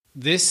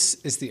This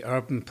is the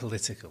Urban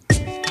Political,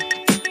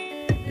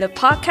 the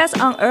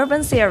podcast on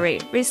urban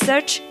theory,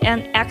 research,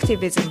 and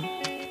activism.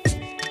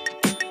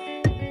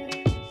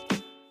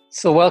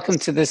 So welcome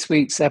to this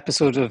week's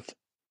episode of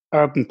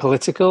Urban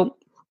Political.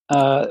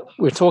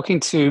 We're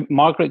talking to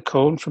Margaret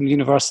Cohn from the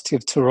University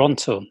of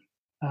Toronto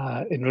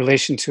in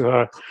relation to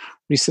her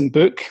recent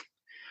book.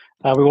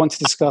 We want to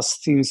discuss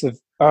themes of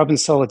urban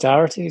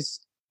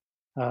solidarities,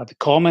 the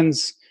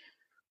commons,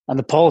 and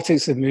the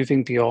politics of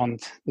moving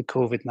beyond the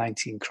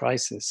COVID-19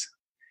 crisis.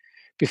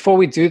 Before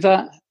we do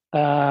that,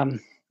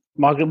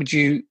 Margaret, would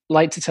you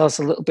like to tell us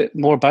a little bit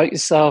more about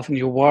yourself and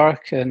your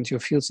work and your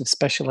fields of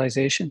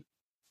specialization?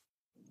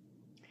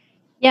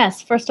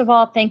 Yes, first of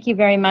all, thank you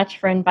very much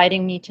for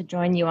inviting me to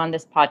join you on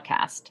this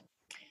podcast.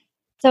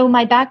 So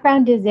my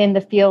background is in the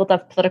field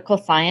of political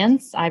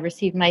science. I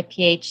received my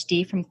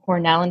PhD from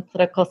Cornell in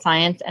political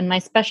science, and my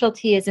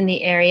specialty is in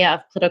the area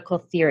of political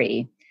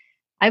theory.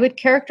 I would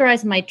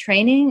characterize my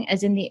training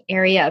as in the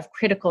area of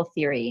critical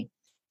theory.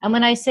 And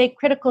when I say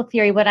critical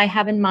theory, what I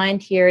have in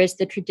mind here is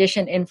the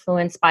tradition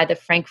influenced by the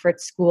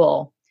Frankfurt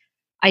School.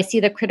 I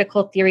see the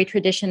critical theory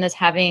tradition as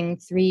having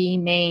three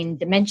main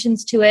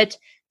dimensions to it.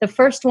 The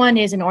first one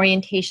is an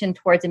orientation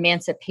towards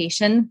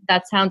emancipation.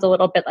 That sounds a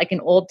little bit like an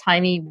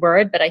old-timey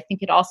word, but I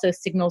think it also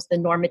signals the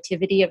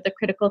normativity of the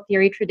critical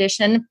theory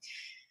tradition.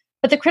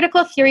 But the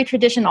critical theory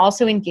tradition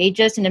also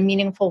engages in a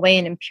meaningful way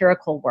in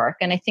empirical work.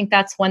 And I think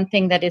that's one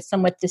thing that is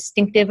somewhat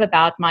distinctive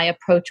about my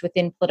approach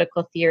within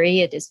political theory.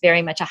 It is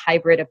very much a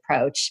hybrid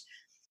approach.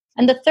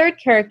 And the third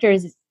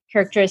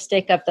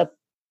characteristic of the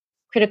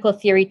critical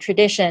theory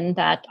tradition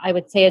that I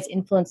would say has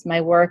influenced my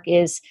work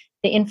is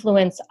the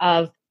influence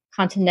of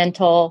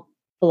continental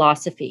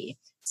philosophy.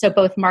 So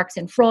both Marx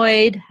and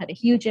Freud had a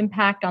huge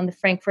impact on the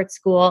Frankfurt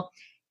School.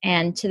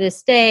 And to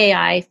this day,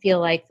 I feel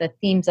like the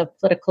themes of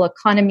political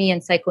economy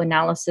and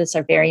psychoanalysis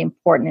are very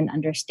important in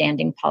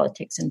understanding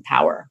politics and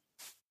power.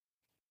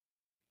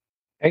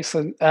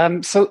 Excellent.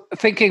 So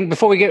thinking,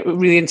 before we get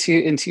really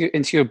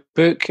into your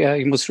book,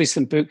 your most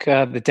recent book,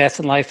 The Death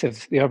and Life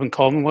of the Urban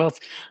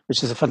Commonwealth,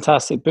 which is a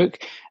fantastic book,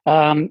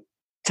 tell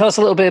us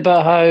a little bit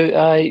about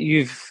how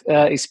you've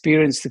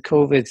experienced the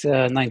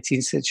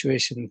COVID-19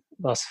 situation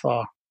thus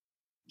far.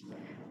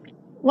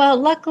 Well,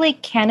 luckily,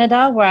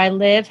 Canada, where I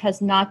live,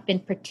 has not been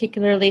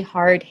particularly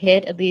hard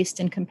hit, at least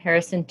in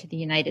comparison to the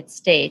United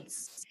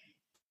States.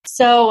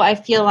 So I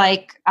feel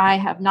like I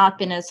have not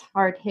been as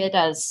hard hit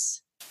as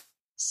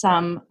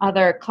some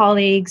other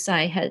colleagues.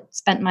 I had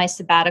spent my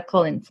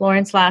sabbatical in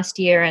Florence last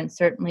year and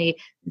certainly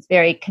was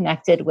very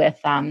connected with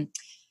what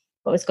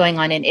was going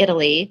on in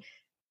Italy.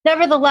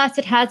 Nevertheless,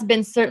 it has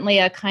been certainly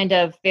a kind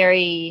of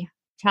very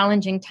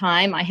challenging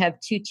time. I have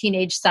two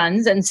teenage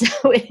sons, and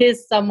so it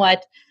is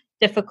somewhat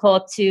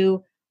difficult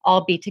to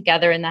all be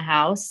together in the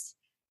house.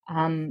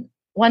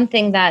 One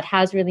thing that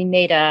has really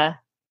made a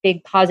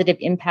big positive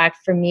impact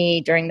for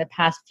me during the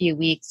past few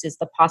weeks is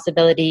the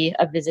possibility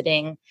of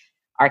visiting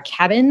our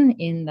cabin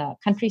in the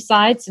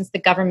countryside. Since the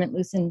government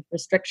loosened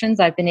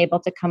restrictions, I've been able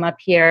to come up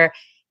here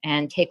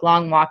and take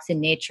long walks in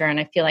nature. And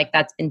I feel like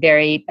that's been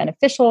very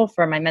beneficial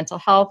for my mental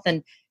health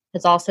and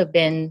has also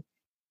been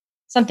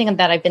something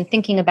that I've been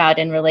thinking about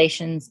in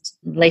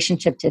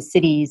relationship to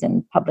cities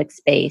and public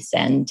space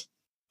and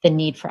the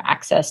need for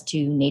access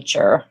to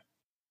nature.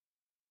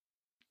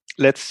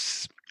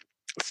 Let's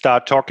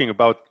start talking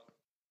about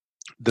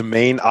the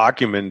main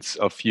arguments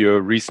of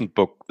your recent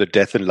book, The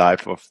Death and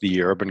Life of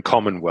the Urban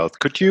Commonwealth.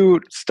 Could you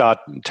start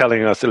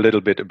telling us a little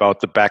bit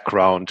about the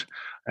background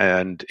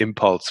and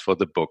impulse for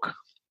the book?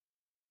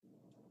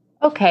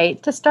 Okay,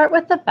 to start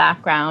with the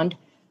background,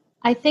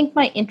 I think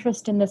my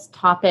interest in this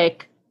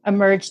topic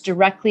emerged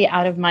directly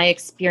out of my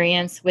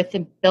experience with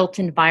the built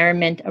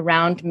environment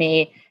around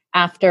me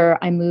after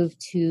I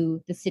moved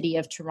to the city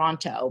of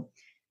Toronto.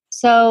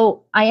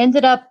 So I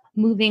ended up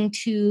moving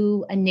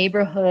to a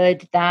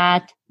neighborhood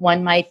that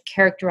one might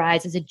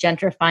characterize as a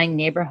gentrifying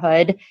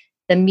neighborhood.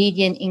 The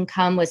median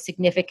income was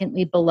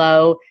significantly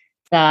below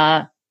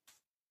the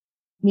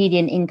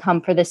median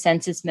income for the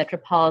census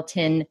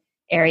metropolitan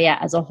area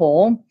as a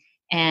whole.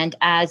 And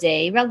as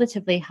a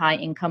relatively high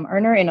income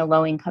earner in a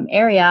low income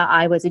area,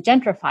 I was a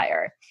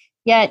gentrifier.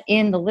 Yet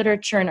in the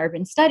literature and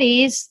urban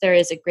studies, there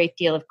is a great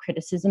deal of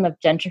criticism of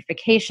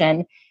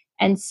gentrification.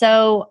 And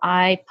so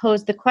I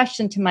posed the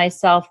question to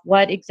myself,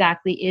 what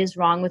exactly is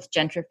wrong with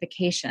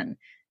gentrification?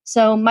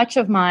 So much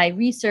of my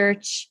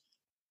research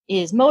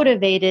is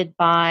motivated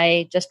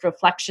by just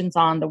reflections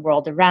on the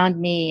world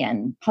around me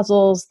and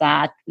puzzles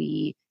that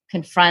we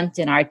confront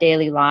in our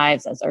daily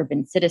lives as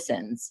urban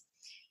citizens.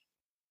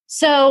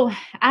 So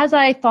as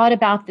I thought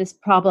about this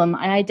problem,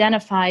 I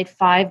identified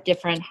 5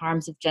 different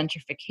harms of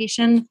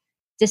gentrification: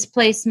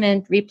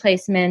 displacement,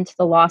 replacement,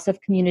 the loss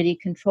of community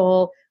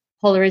control,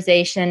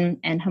 polarization,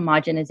 and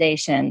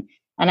homogenization.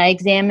 And I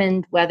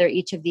examined whether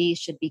each of these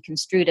should be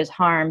construed as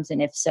harms, and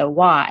if so,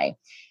 why.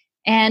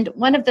 And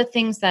one of the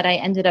things that I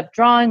ended up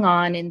drawing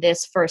on in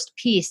this first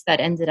piece that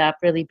ended up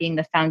really being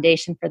the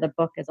foundation for the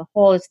book as a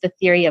whole is the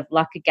theory of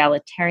luck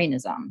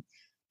egalitarianism.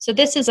 So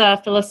this is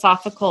a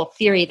philosophical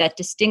theory that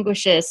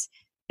distinguishes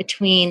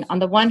between, on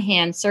the one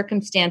hand,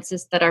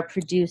 circumstances that are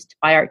produced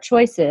by our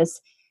choices,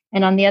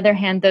 and on the other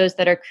hand, those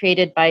that are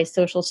created by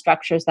social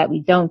structures that we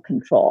don't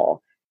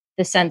control.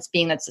 The sense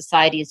being that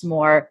society is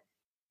more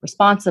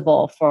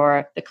responsible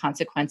for the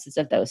consequences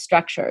of those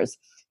structures.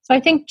 So I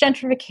think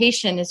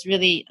gentrification is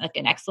really like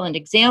an excellent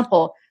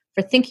example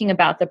for thinking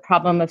about the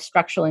problem of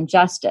structural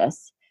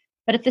injustice.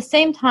 But at the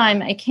same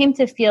time, I came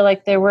to feel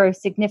like there were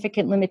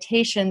significant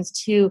limitations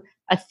to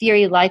a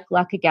theory like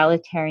luck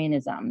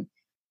egalitarianism.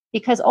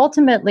 Because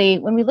ultimately,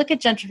 when we look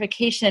at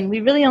gentrification, we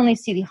really only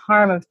see the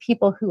harm of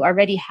people who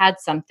already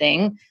had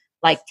something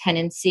like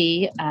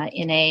tenancy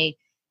in a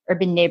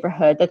urban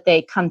neighborhood that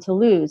they come to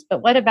lose.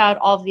 But what about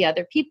all of the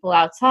other people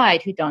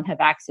outside who don't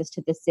have access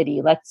to the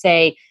city? Let's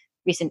say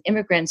recent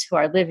immigrants who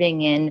are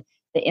living in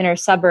the inner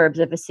suburbs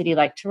of a city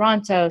like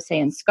Toronto, say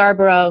in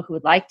Scarborough, who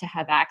would like to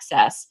have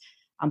access,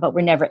 but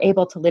were never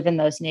able to live in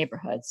those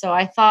neighborhoods. So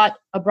I thought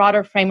a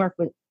broader framework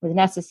was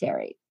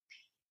necessary.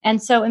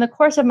 And so in the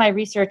course of my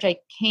research, I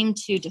came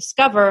to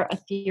discover a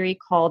theory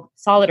called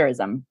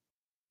solidarism.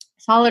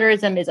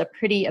 Solidarism is a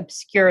pretty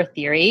obscure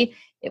theory.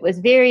 It was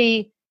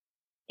very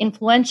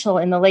influential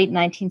in the late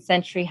 19th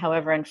century,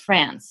 however, in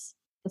France.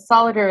 The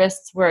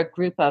solidarists were a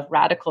group of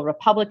radical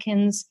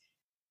Republicans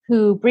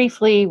who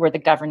briefly were the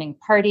governing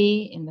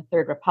party in the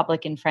Third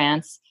Republic in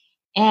France.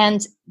 And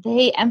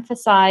they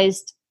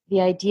emphasized the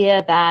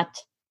idea that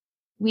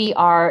we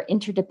are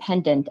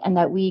interdependent and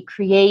that we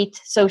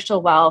create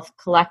social wealth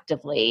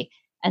collectively.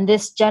 And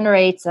this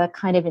generates a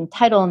kind of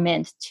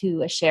entitlement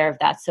to a share of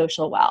that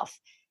social wealth.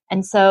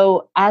 And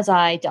so as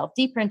I delved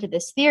deeper into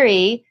this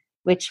theory,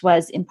 which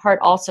was in part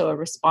also a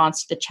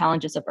response to the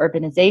challenges of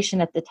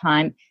urbanization at the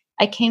time,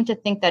 I came to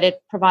think that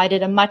it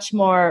provided a much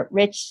more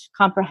rich,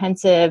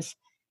 comprehensive,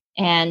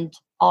 and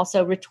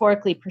also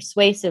rhetorically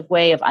persuasive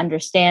way of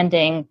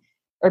understanding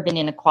urban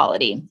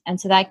inequality. And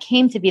so that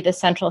came to be the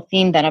central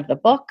theme then of the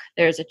book.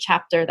 There's a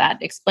chapter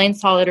that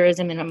explains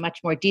solidarism in a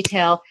much more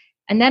detail.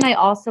 And then I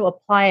also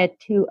apply it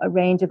to a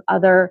range of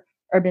other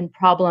urban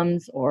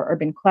problems or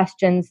urban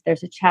questions.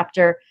 There's a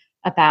chapter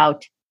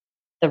about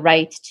the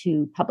right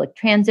to public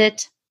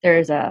transit.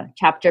 There's a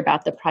chapter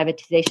about the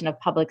privatization of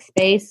public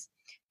space.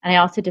 And I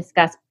also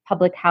discuss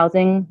public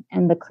housing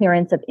and the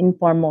clearance of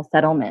informal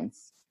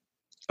settlements.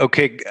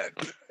 Okay,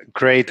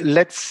 great.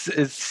 Let's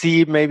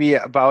see maybe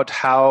about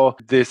how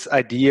this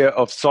idea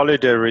of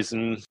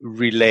solidarism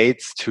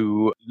relates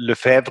to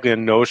Lefebvrean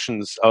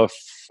notions of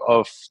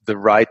the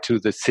right to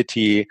the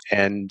city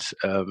and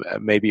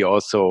maybe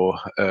also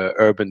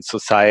urban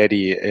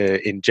society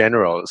in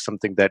general,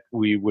 something that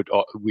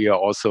we are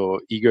also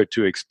eager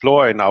to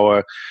explore in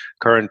our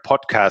current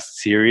podcast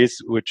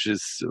series, which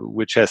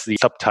has the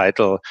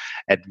subtitle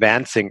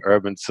Advancing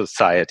Urban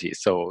Society.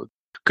 So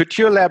could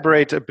you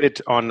elaborate a bit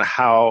on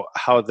how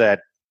that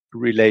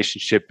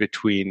relationship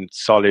between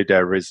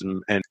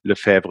solidarism and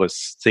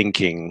Lefebvre's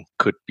thinking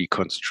could be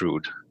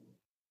construed?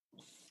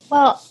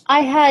 Well, I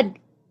had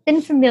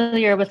been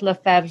familiar with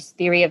Lefebvre's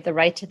theory of the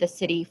right to the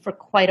city for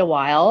quite a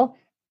while,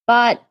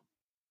 but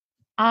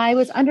I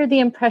was under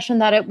the impression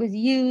that it was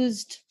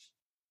used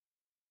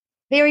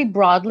very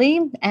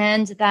broadly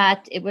and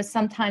that it was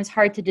sometimes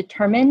hard to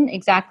determine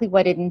exactly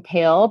what it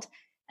entailed.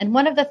 And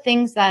one of the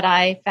things that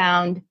I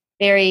found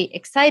very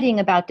exciting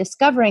about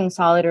discovering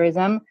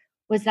solidarism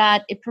was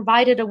that it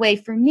provided a way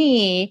for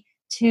me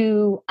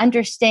to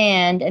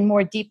understand and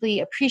more deeply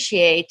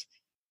appreciate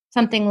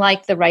something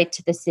like the right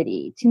to the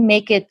city, to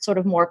make it sort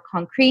of more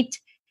concrete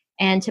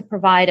and to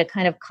provide a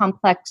kind of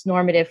complex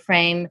normative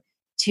frame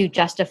to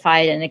justify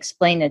it and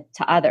explain it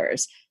to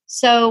others.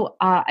 So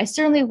I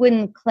certainly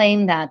wouldn't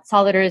claim that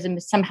solidarism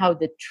is somehow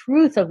the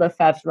truth of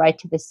Lefebvre's right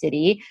to the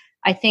city.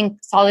 I think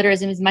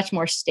solidarism is much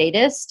more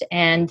statist,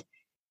 and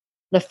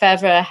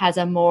Lefebvre has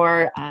a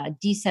more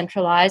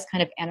decentralized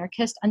kind of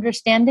anarchist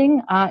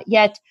understanding.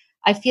 Yet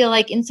I feel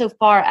like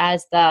insofar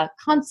as the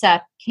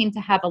concept came to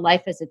have a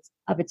life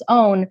of its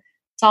own,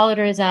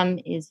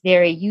 solidarism is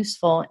very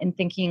useful in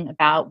thinking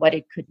about what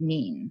it could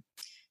mean.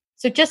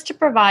 So just to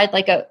provide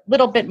like a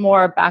little bit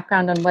more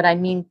background on what I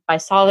mean by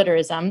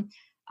solidarism,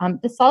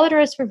 the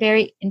solidarists were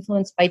very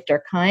influenced by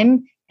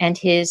Durkheim and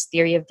his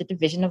theory of the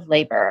division of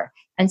labor.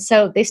 And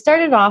so they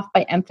started off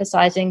by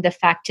emphasizing the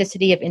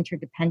facticity of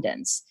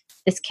interdependence.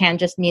 This can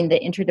just mean the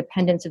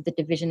interdependence of the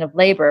division of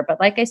labor. But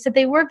like I said,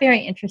 they were very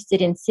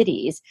interested in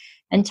cities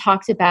and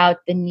talked about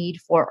the need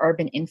for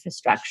urban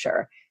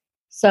infrastructure.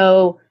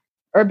 So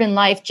urban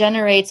life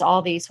generates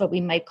all these, what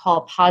we might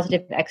call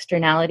positive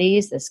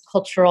externalities, this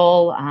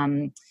cultural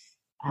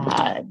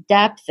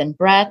depth and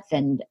breadth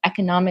and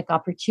economic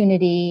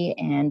opportunity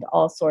and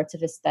all sorts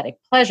of aesthetic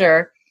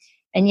pleasure.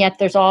 And yet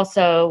there's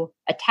also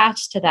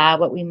attached to that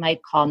what we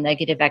might call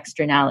negative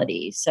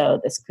externalities.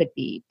 So this could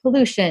be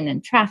pollution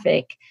and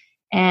traffic.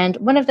 And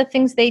one of the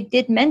things they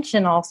did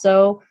mention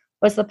also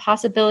was the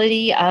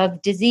possibility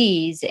of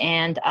disease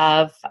and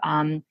of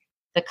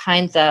the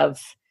kinds of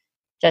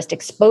just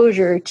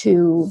exposure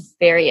to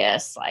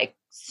various like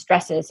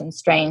stresses and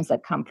strains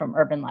that come from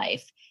urban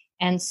life.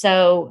 And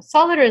so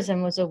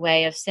solidarism was a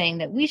way of saying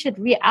that we should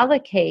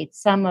reallocate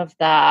some of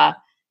the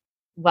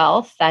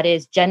wealth that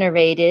is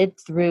generated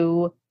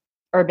through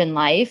urban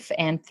life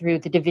and through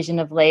the division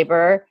of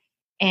labor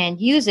and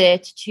use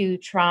it to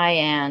try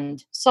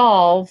and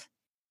solve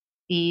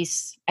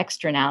these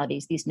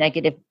externalities, these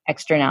negative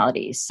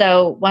externalities.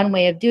 So one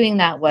way of doing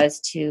that was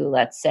to,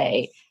 let's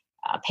say,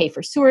 pay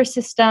for sewer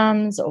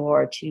systems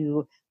or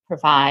to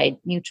provide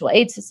mutual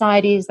aid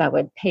societies that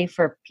would pay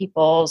for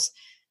people's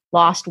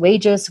lost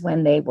wages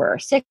when they were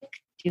sick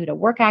due to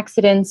work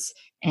accidents,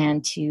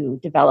 and to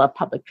develop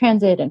public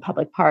transit and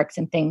public parks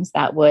and things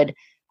that would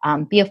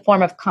be a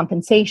form of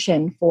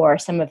compensation for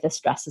some of the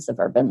stresses of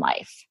urban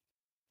life.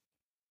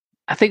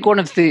 I think one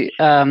of the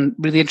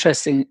really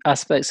interesting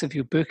aspects of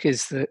your book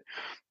is that,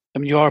 I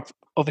mean, you are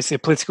obviously a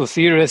political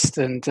theorist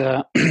and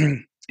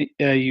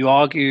you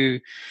argue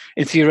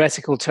in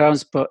theoretical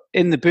terms, but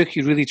in the book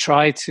you really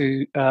try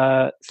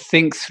to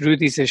think through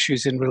these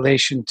issues in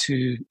relation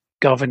to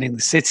governing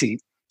the city,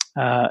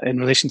 in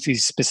relation to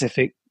these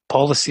specific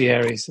policy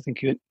areas. I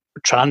think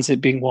transit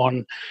being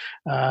one,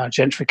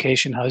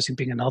 gentrification, housing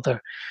being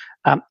another.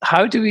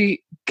 How do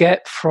we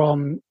get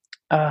from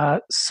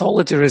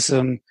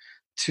solidarism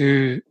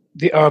to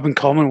the urban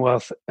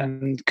commonwealth?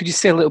 And could you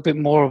say a little bit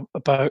more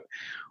about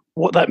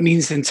what that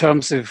means in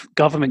terms of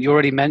government? You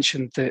already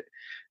mentioned that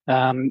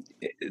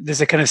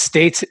there's a kind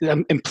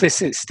of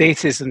implicit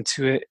statism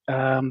to it,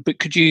 but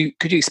could you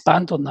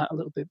expand on that a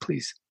little bit,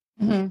 please?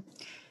 Mm-hmm.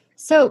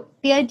 So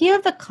the idea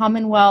of the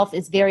Commonwealth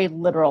is very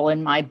literal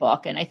in my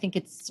book, and I think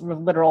it's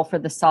literal for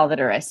the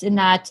solidarists in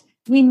that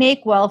we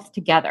make wealth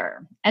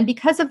together. And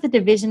because of the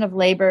division of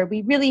labor,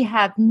 we really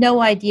have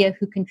no idea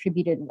who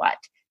contributed what.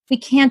 We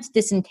can't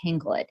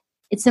disentangle it.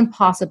 It's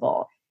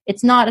impossible.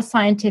 It's not a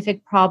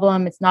scientific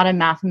problem. It's not a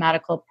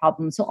mathematical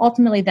problem. So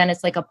ultimately, then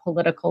it's like a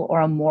political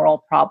or a moral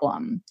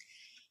problem.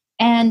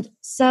 And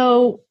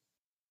so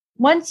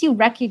once you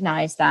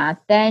recognize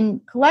that,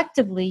 then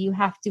collectively you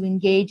have to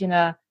engage in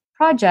a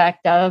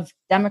project of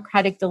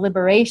democratic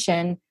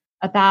deliberation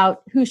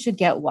about who should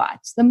get what.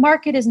 The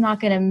market is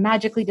not going to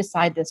magically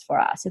decide this for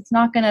us. It's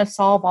not going to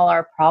solve all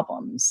our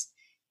problems.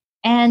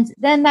 And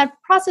then that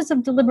process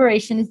of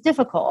deliberation is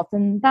difficult.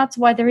 And that's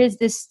why there is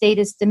this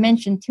statist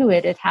dimension to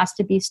it. It has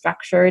to be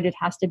structured. It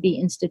has to be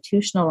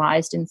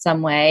institutionalized in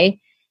some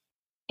way.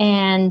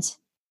 And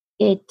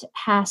it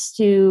has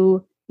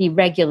to be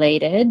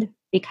regulated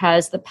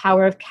because the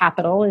power of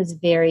capital is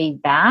very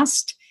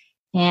vast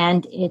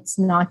and it's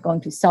not going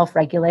to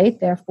self-regulate.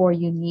 Therefore,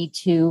 you need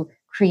to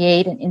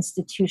create an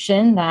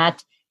institution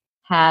that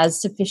has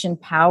sufficient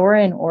power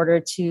in order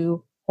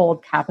to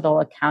hold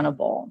capital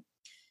accountable.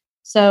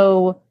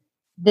 So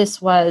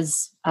this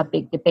was a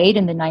big debate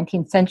in the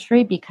 19th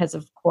century because,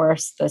 of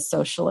course, the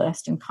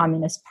socialist and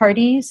communist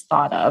parties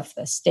thought of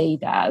the state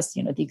as,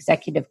 the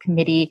executive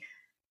committee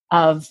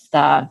of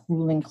the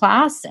ruling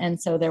class.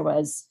 And so there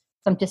was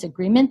some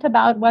disagreement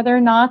about whether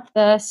or not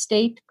the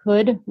state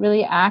could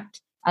really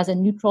act as a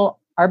neutral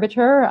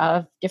arbiter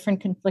of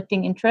different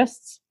conflicting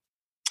interests.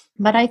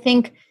 But I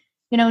think,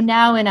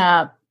 now in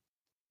a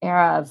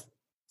era of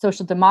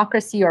social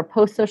democracy or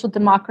post-social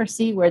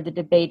democracy, where the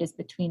debate is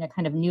between a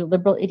kind of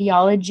neoliberal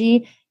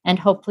ideology and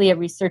hopefully a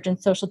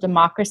resurgent social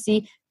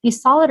democracy,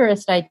 these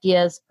solidarist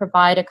ideas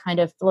provide a kind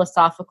of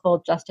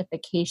philosophical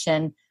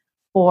justification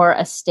for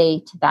a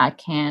state that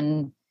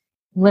can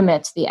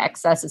limit the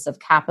excesses of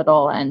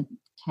capital and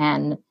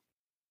can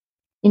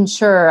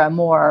ensure a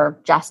more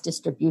just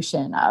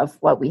distribution of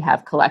what we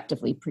have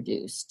collectively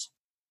produced.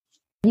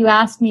 You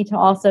asked me to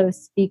also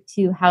speak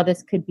to how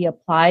this could be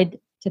applied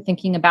to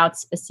thinking about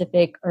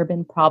specific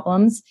urban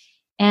problems.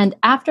 And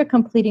after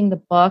completing the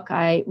book,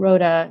 I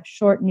wrote a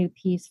short new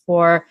piece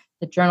for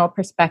the journal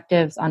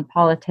Perspectives on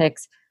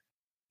Politics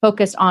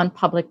focused on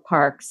public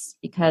parks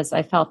because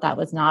I felt that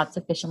was not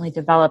sufficiently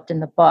developed in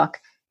the book.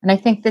 And I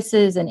think this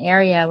is an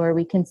area where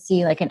we can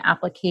see like an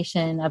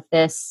application of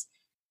this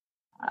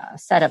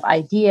set of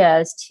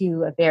ideas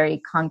to a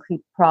very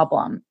concrete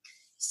problem.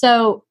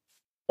 So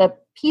the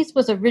piece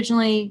was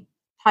originally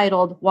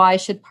titled, "Why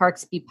Should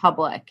Parks Be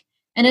Public?"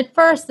 And at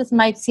first, this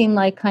might seem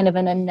like kind of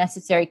an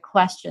unnecessary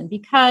question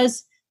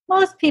because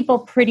most people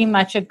pretty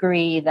much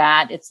agree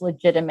that it's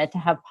legitimate to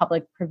have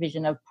public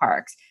provision of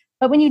parks.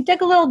 But when you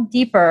dig a little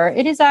deeper,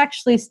 it is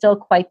actually still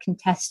quite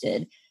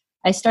contested.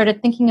 I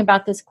started thinking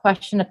about this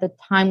question at the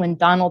time when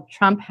Donald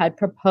Trump had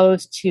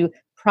proposed to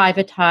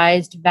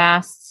privatize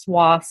vast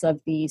swaths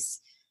of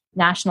these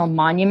national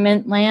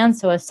monument lands,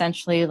 so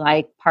essentially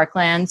like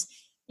parklands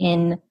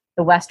in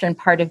the western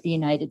part of the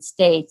United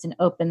States, and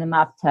open them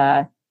up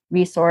to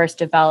resource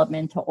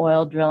development, to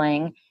oil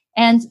drilling.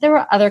 And there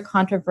were other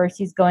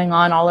controversies going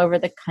on all over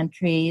the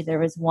country. There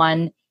was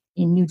one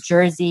in New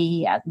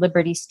Jersey at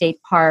Liberty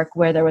State Park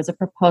where there was a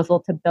proposal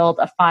to build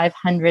a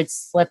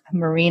 500-slip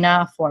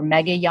marina for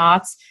mega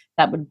yachts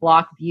that would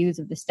block views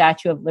of the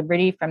Statue of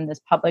Liberty from this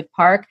public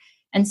park.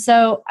 And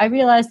so I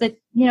realized that,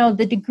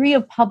 the degree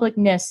of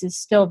publicness is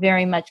still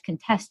very much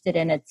contested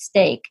and at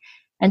stake.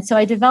 And so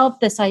I developed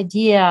this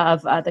idea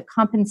of the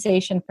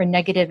compensation for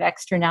negative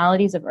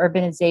externalities of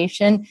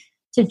urbanization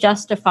to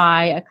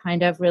justify a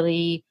kind of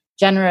really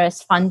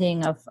generous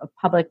funding of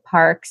public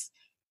parks.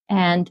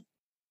 and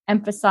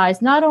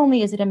emphasize not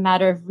only is it a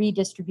matter of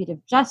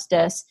redistributive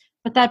justice,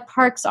 but that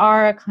parks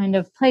are a kind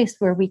of place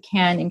where we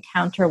can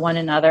encounter one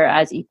another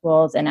as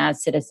equals and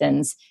as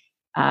citizens.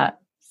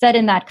 Said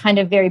in that kind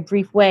of very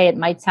brief way, it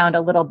might sound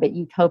a little bit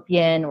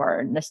utopian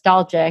or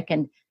nostalgic,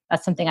 and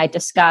that's something I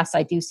discuss.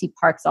 I do see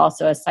parks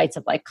also as sites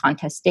of like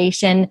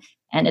contestation,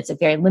 and it's a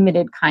very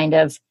limited kind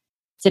of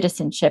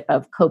citizenship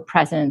of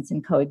co-presence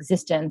and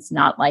coexistence,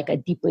 not like a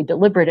deeply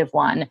deliberative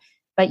one.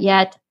 But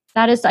yet,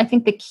 that is, I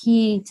think, the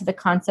key to the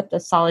concept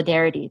of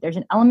solidarity. There's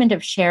an element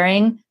of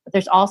sharing, but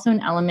there's also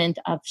an element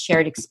of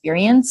shared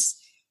experience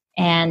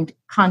and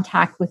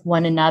contact with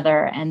one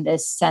another and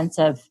this sense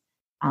of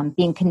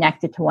being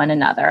connected to one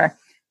another.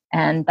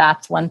 And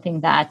that's one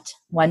thing that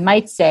one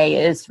might say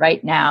is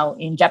right now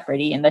in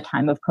jeopardy in the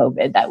time of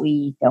COVID, that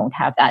we don't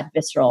have that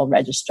visceral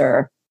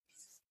register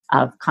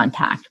of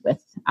contact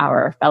with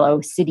our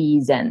fellow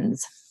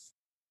citizens.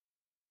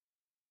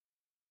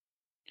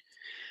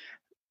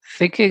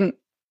 Thinking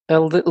a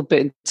little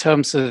bit in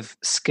terms of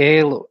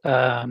scale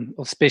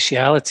or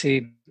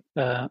spatiality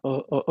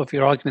of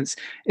your arguments,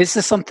 is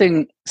there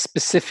something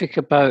specific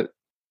about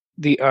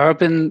the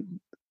urban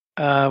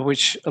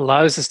which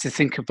allows us to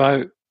think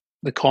about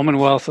the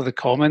Commonwealth or the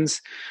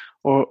Commons,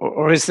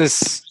 or is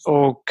this,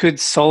 or could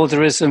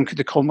solidarism, could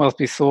the Commonwealth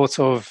be thought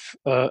of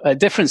at a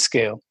different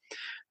scale?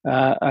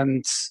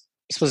 And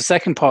I suppose the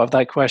second part of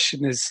that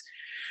question is,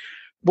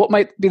 what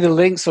might be the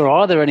links, or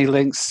are there any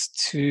links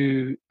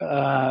to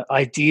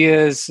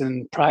ideas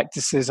and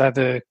practices,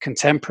 either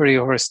contemporary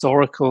or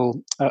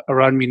historical,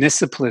 around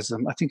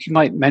municipalism? I think you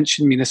might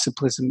mention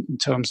municipalism in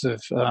terms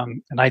of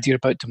an idea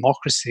about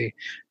democracy,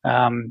 but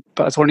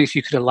I was wondering if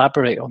you could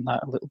elaborate on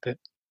that a little bit.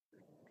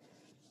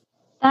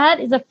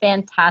 That is a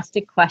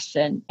fantastic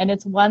question, and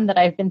it's one that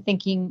I've been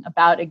thinking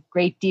about a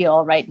great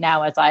deal right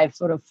now as I've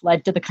sort of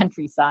fled to the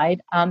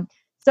countryside.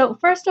 So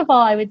first of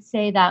all, I would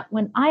say that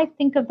when I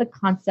think of the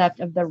concept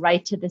of the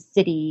right to the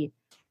city,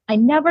 I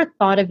never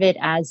thought of it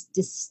as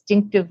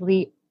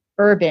distinctively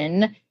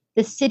urban.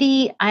 The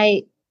city,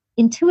 I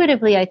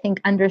intuitively, I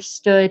think,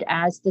 understood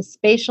as the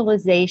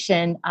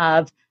spatialization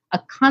of a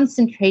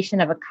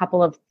concentration of a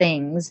couple of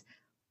things.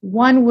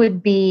 One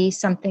would be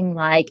something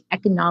like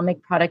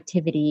economic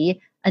productivity.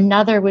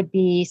 Another would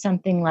be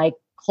something like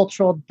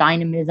cultural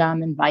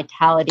dynamism and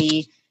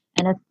vitality.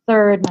 And a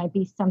third might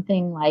be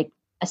something like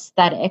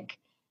aesthetic.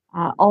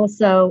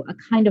 Also, a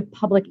kind of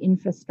public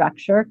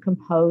infrastructure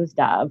composed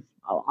of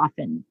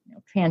often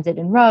transit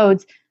and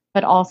roads,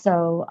 but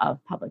also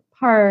of public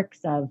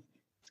parks, of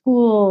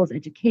schools,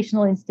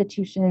 educational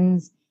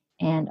institutions,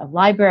 and of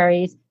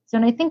libraries. So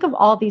when I think of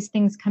all these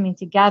things coming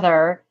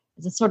together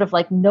as a sort of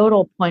like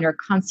nodal point or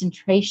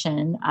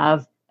concentration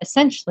of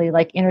essentially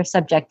like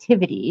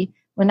intersubjectivity,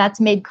 when that's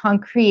made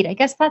concrete, I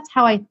guess that's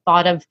how I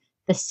thought of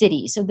the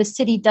city. So the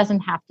city doesn't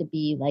have to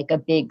be like a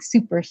big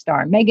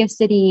superstar mega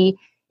city.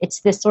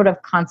 It's this sort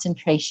of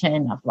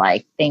concentration of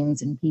like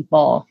things and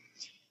people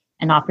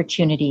and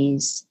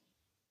opportunities.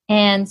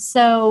 And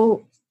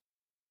so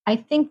I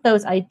think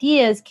those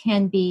ideas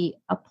can be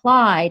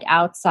applied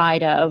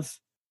outside of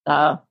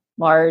the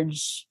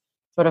large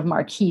sort of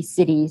marquee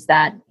cities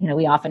that,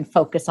 we often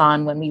focus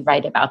on when we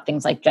write about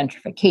things like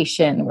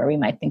gentrification, where we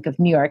might think of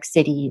New York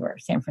City or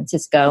San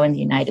Francisco in the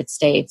United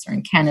States, or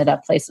in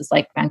Canada, places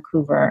like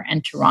Vancouver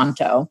and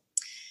Toronto.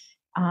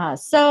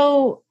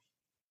 So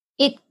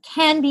it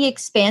can be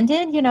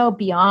expanded,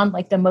 beyond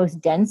like the most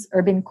dense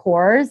urban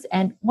cores.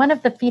 And one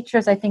of the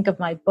features, I think, of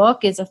my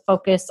book is a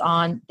focus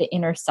on the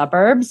inner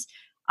suburbs.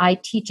 I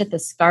teach at the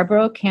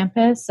Scarborough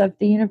campus of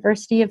the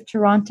University of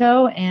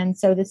Toronto. And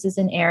so this is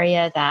an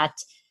area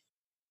that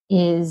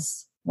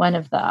is one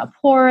of the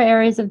poorer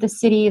areas of the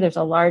city. There's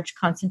a large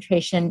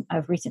concentration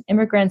of recent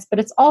immigrants, but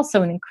it's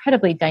also an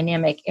incredibly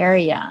dynamic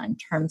area in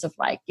terms of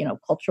like,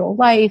 cultural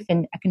life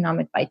and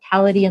economic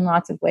vitality in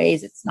lots of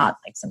ways. It's not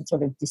like some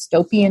sort of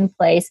dystopian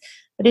place,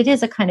 but it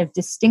is a kind of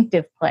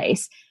distinctive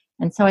place.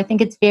 And so I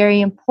think it's very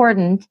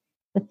important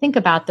to think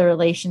about the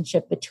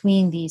relationship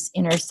between these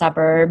inner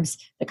suburbs,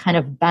 the kind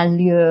of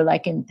banlieue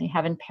like they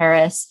have in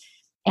Paris,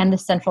 and the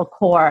central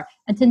core,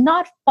 and to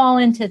not fall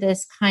into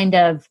this kind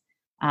of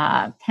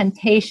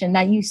temptation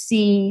that you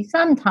see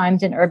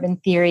sometimes in urban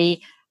theory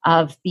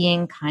of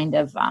being kind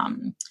of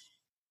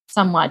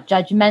somewhat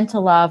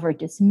judgmental of or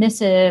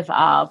dismissive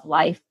of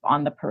life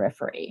on the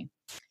periphery.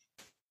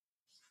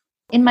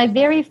 In my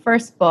very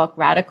first book,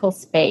 Radical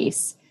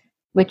Space,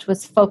 which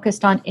was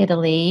focused on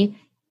Italy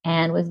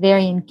and was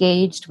very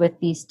engaged with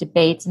these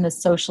debates in the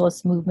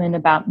socialist movement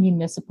about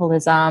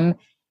municipalism,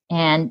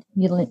 and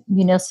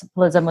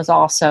municipalism was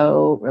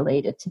also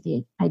related to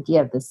the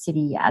idea of the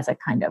city as a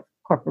kind of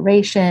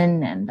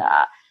corporation and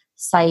a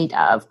site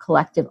of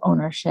collective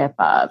ownership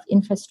of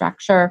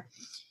infrastructure.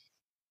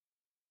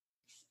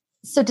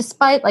 So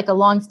despite like a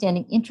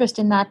longstanding interest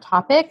in that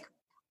topic,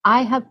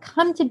 I have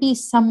come to be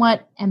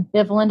somewhat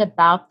ambivalent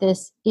about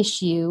this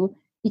issue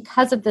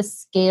because of the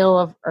scale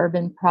of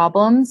urban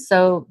problems.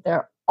 So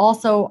there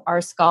also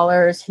are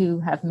scholars who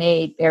have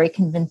made very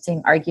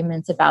convincing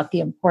arguments about the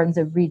importance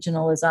of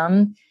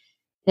regionalism.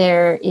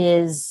 There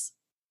is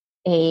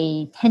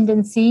a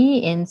tendency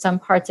in some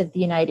parts of the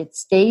United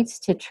States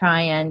to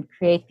try and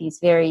create these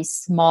very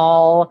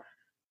small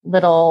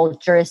little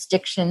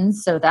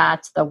jurisdictions so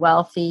that the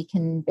wealthy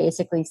can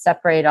basically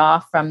separate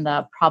off from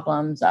the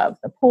problems of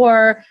the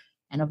poor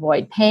and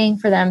avoid paying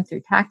for them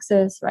through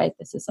taxes, right?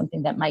 This is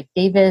something that Mike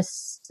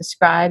Davis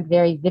described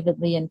very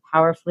vividly and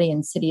powerfully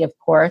in City of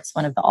Courts,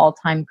 one of the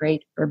all-time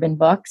great urban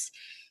books.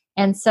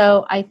 And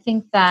so I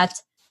think that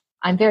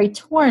I'm very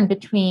torn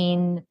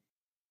between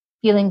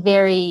feeling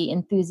very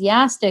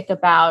enthusiastic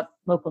about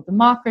local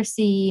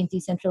democracy and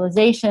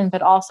decentralization,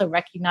 but also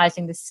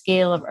recognizing the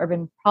scale of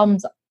urban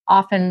problems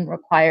often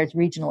requires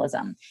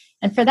regionalism.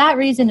 And for that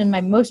reason, in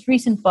my most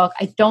recent book,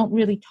 I don't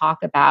really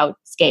talk about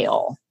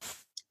scale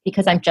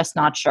because I'm just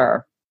not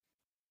sure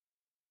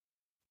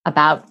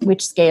about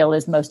which scale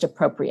is most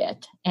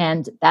appropriate.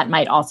 And that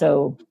might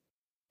also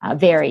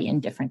vary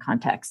in different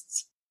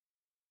contexts.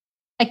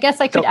 I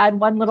guess I could add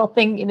one little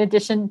thing in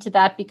addition to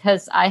that,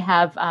 because I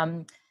have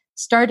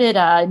started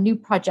a new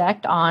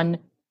project on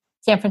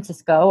San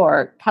Francisco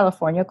or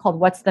California called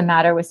What's the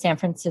Matter with San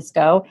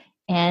Francisco?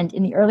 And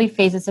in the early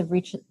phases of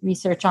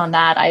research on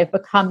that, I have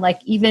become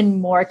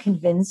even more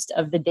convinced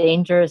of the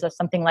dangers of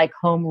something like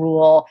home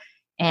rule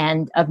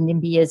and of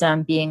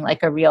NIMBYism being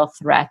a real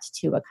threat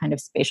to a kind of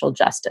spatial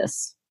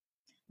justice.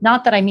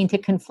 Not that I mean to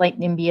conflate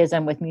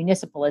NIMBYism with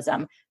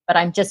municipalism, but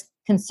I'm just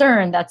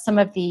concerned that some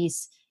of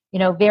these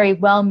very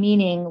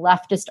well-meaning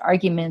leftist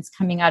arguments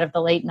coming out of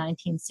the late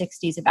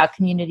 1960s about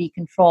community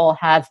control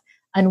have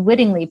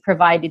unwittingly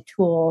provided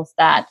tools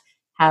that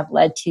have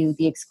led to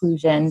the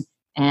exclusion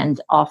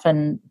and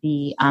often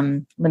the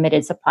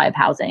limited supply of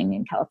housing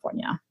in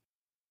California.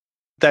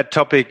 That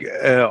topic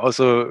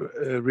also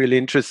really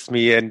interests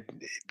me. And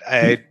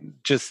I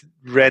just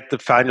read the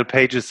final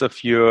pages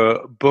of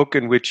your book,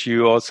 in which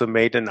you also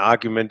made an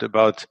argument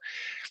about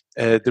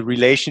the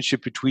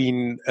relationship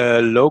between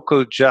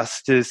local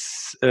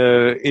justice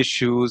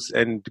issues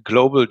and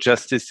global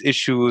justice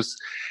issues,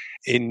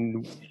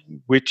 in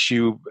which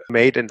you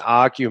made an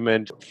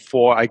argument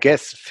for, I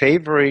guess,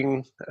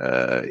 favoring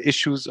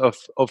issues of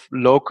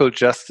local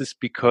justice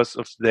because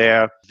of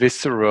their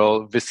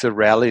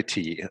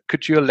viscerality.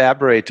 Could you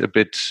elaborate a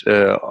bit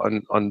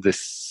on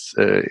this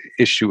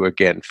issue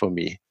again for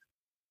me?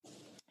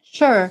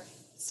 Sure.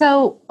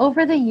 So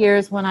over the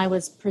years, when I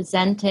was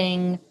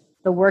presenting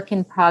the work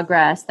in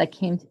progress that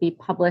came to be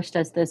published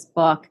as this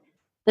book,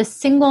 the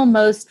single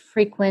most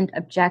frequent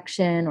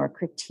objection or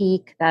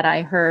critique that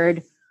I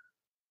heard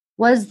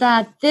was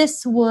that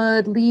this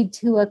would lead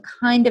to a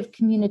kind of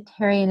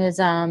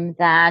communitarianism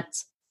that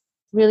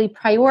really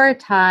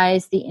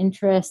prioritized the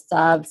interests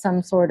of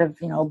some sort of,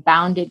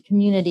 bounded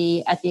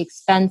community at the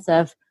expense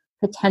of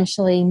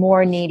potentially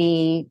more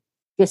needy,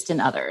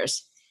 distant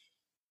others.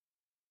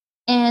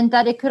 And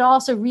that it could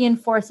also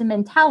reinforce a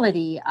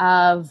mentality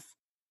of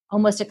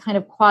almost a kind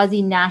of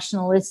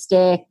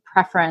quasi-nationalistic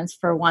preference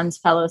for one's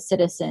fellow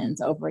citizens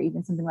over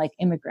even something like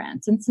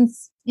immigrants. And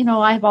since,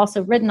 I've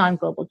also written on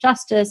global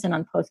justice and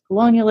on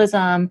post-colonialism,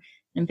 and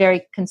I'm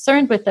very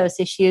concerned with those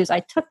issues,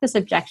 I took this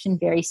objection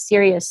very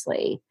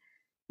seriously.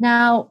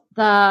 Now,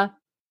 the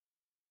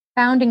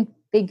founding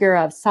figure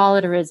of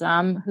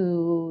solidarism,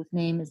 whose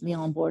name is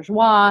Léon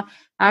Bourgeois,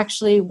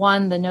 actually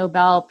won the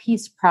Nobel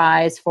Peace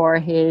Prize for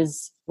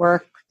his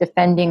work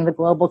defending the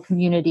global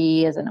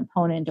community as an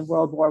opponent of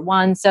World War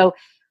I. So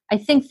I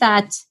think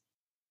that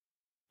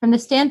from the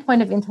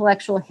standpoint of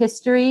intellectual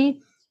history,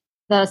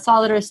 the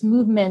solidarist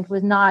movement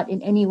was not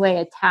in any way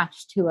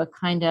attached to a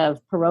kind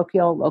of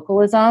parochial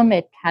localism.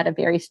 It had a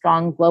very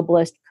strong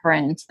globalist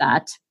current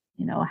that,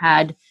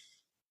 had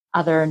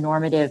other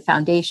normative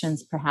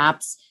foundations,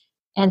 perhaps.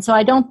 And so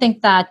I don't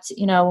think that,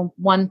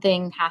 one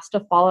thing has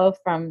to follow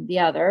from the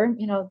other.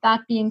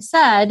 That being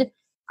said,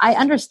 I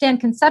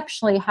understand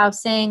conceptually how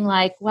saying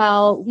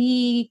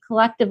we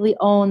collectively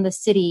own the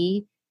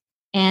city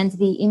and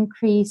the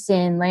increase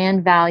in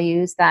land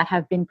values that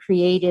have been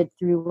created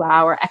through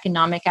our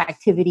economic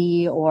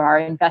activity or our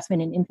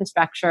investment in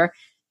infrastructure,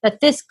 that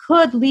this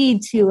could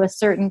lead to a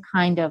certain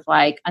kind of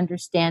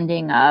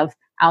understanding of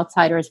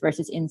outsiders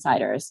versus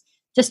insiders.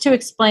 Just to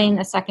explain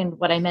a second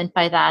what I meant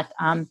by that,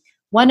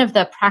 one of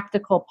the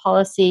practical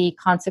policy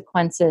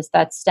consequences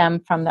that stem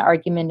from the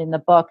argument in the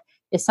book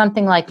is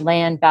something like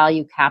land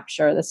value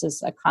capture. This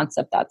is a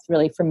concept that's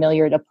really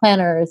familiar to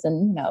planners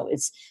and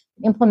is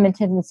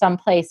implemented in some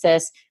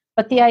places.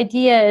 But the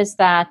idea is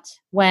that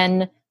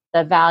when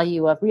the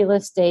value of real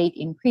estate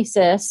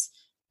increases,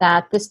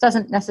 that this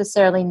doesn't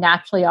necessarily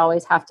naturally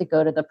always have to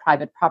go to the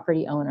private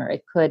property owner.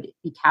 It could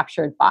be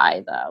captured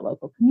by the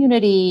local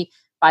community,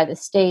 by the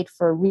state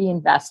for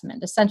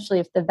reinvestment. Essentially,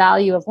 if the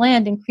value of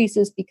land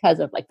increases because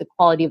of the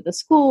quality of the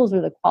schools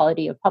or the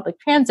quality of public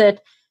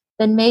transit,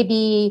 then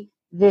maybe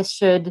this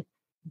should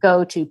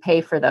go to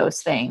pay for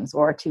those things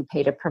or to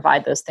pay to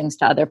provide those things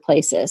to other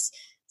places.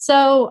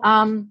 So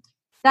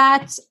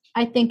that,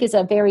 I think, is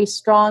a very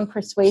strong,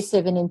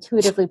 persuasive, and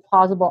intuitively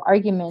plausible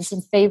argument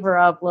in favor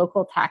of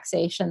local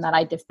taxation that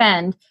I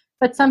defend.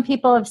 But some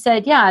people have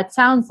said, it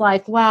sounds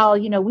like,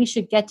 we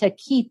should get to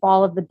keep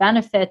all of the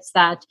benefits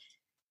that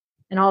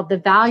and all of the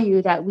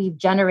value that we've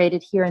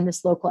generated here in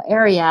this local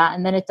area.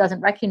 And then it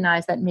doesn't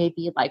recognize that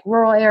maybe like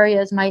rural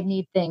areas might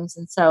need things.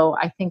 And so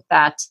I think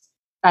that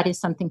is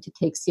something to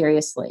take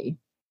seriously.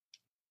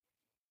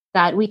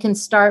 That we can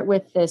start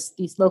with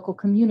these local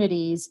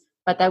communities,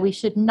 but that we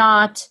should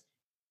not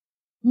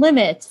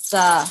limit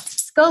the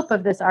scope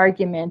of this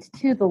argument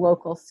to the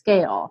local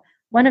scale.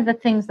 One of the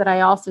things that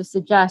I also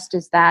suggest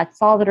is that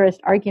solidarist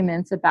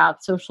arguments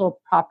about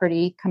social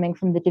property coming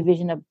from the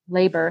division of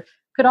labor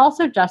could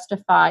also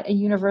justify a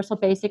universal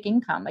basic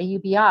income, a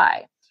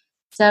UBI.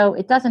 So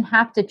it doesn't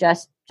have to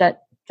just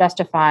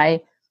justify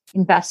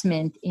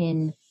investment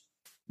in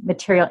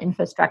material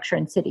infrastructure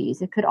in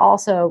cities. It could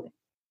also,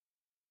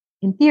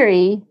 in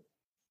theory,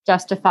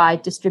 justify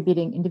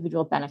distributing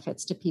individual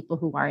benefits to people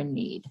who are in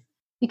need.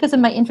 Because of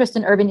my interest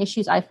in urban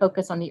issues, I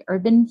focus on the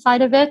urban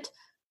side of it,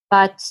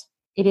 but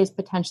it is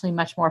potentially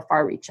much more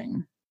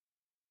far-reaching.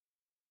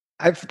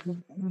 I've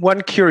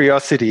one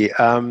curiosity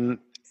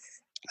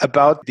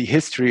about the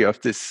history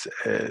of this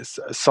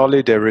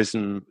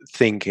solidarism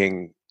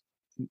thinking,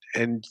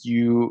 and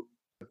you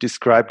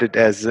described it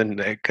as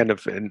a kind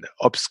of an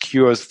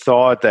obscure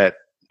thought that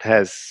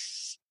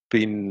has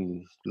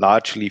been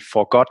largely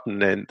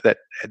forgotten and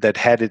that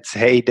had its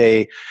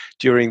heyday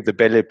during the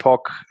Belle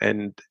Epoque,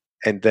 and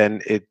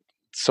then it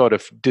sort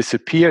of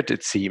disappeared,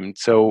 it seemed.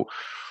 So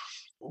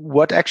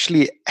what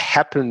actually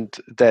happened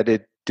that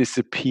it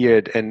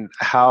disappeared, and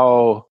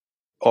how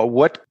or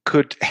what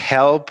could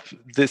help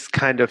this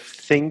kind of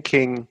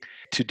thinking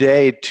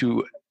today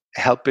to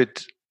help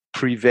it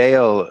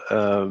prevail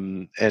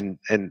and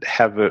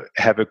have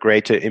a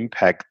greater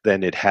impact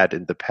than it had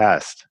in the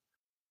past?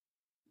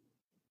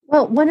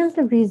 Well, one of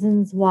the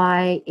reasons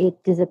why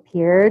it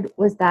disappeared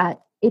was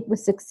that it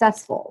was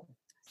successful.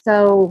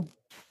 So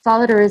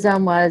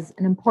solidarism was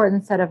an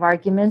important set of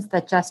arguments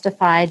that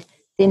justified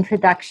the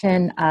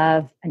introduction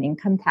of an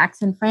income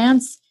tax in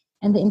France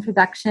and the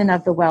introduction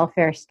of the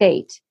welfare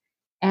state.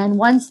 And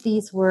once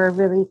these were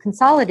really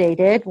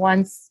consolidated,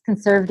 once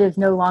conservatives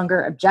no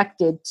longer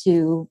objected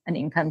to an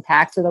income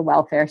tax or the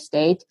welfare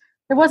state,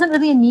 there wasn't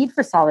really a need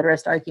for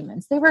solidarist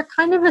arguments. They were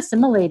kind of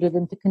assimilated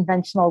into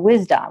conventional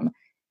wisdom.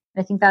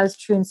 I think that was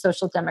true in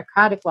social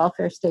democratic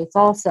welfare states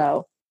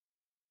also.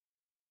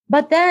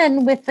 But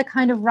then with the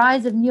kind of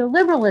rise of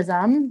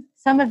neoliberalism,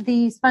 some of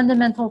these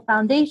fundamental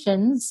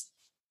foundations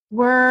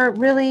were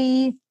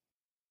really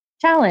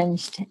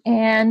challenged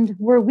and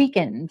were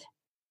weakened.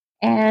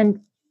 And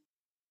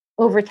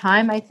over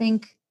time, I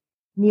think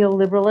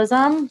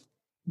neoliberalism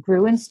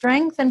grew in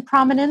strength and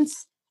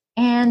prominence.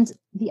 And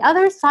the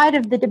other side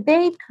of the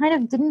debate kind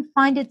of didn't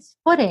find its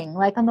footing.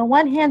 Like on the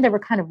one hand, there were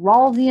kind of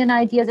Rawlsian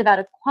ideas about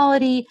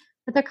equality,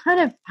 but they're kind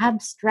of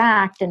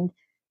abstract. And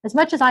as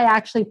much as I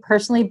actually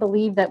personally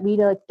believe that we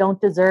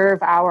don't deserve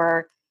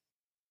our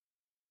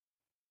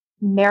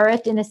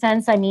merit in a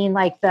sense, I mean,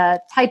 like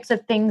the types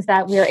of things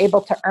that we are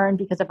able to earn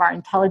because of our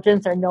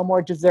intelligence are no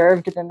more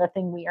deserved than the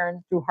thing we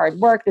earn through hard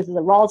work. This is a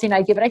Rawlsian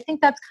idea, but I think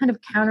that's kind of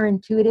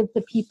counterintuitive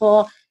to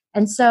people.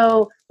 And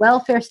so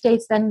welfare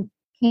states then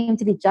came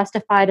to be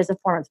justified as a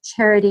form of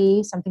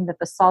charity, something that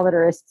the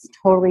solidarists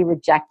totally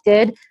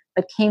rejected,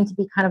 but came to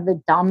be kind of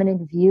the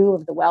dominant view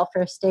of the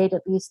welfare state,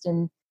 at least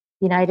in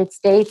the United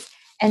States.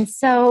 And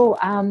so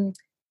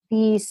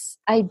these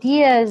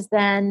ideas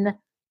then,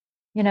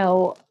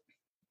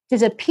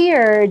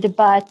 disappeared,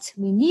 but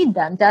we need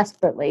them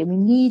desperately. We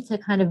need to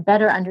kind of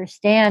better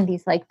understand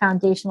these like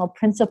foundational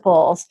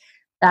principles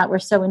that were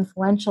so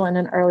influential in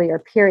an earlier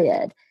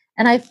period.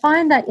 And I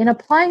find that in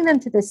applying them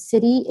to the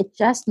city, it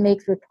just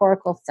makes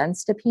rhetorical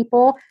sense to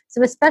people.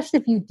 So especially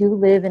if you do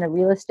live in a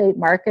real estate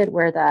market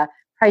where the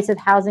price of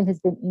housing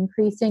has been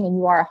increasing and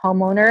you are a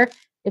homeowner,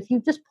 if you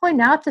just point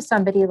out to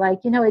somebody like,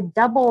 it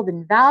doubled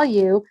in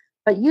value,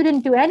 but you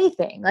didn't do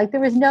anything. Like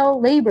there was no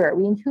labor.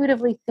 We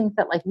intuitively think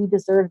that like we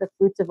deserve the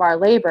fruits of our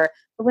labor.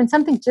 But when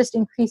something just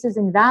increases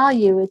in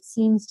value, it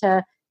seems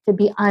to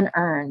be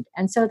unearned.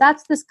 And so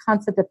that's this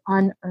concept of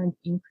unearned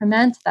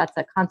increment. That's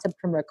a concept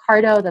from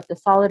Ricardo that the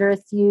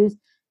solidarists use.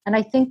 And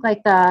I think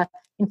like the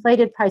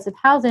inflated price of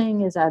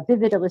housing is a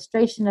vivid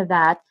illustration of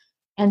that.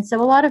 And so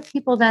a lot of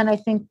people then I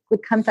think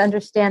would come to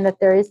understand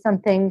that there is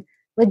something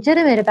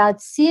legitimate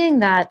about seeing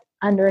that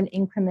under an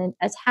increment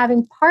as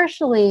having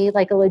partially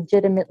like a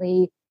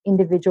legitimately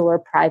individual or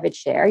private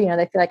share.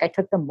 They feel like I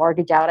took the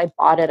mortgage out, I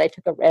bought it, I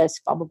took a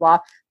risk, blah, blah, blah,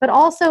 but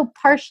also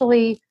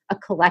partially a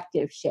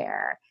collective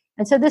share.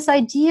 And so this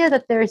idea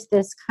that there's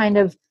this kind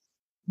of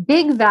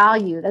big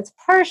value that's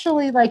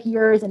partially like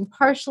yours and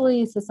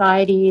partially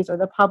society's or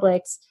the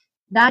public's,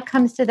 that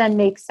comes to then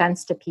make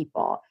sense to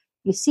people.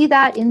 You see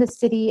that in the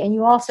city, and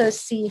you also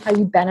see how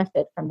you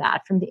benefit from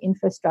that, from the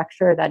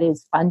infrastructure that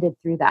is funded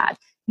through that.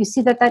 You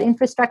see that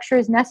infrastructure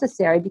is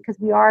necessary because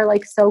we are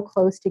like so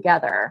close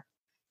together.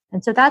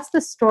 And so that's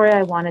the story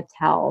I want to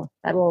tell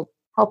that will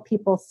help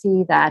people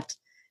see that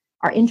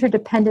our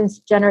interdependence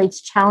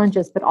generates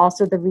challenges, but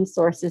also the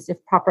resources,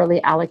 if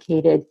properly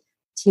allocated,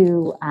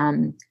 to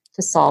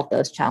solve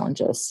those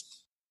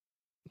challenges.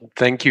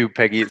 Thank you,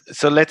 Peggy.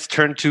 So let's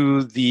turn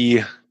to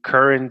the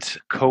current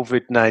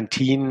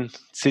COVID-19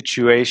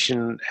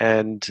 situation,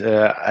 and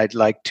I'd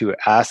like to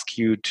ask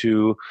you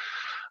to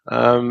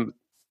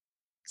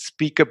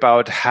speak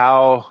about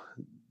how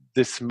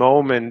this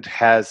moment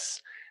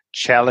has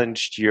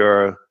challenged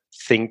your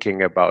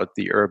thinking about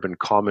the urban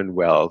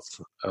commonwealth,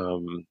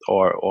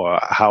 or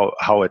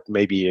how it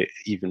maybe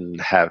even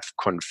have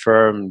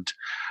confirmed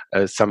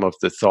some of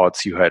the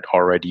thoughts you had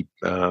already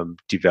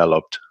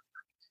developed.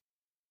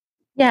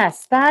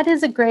 Yes, that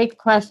is a great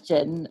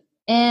question.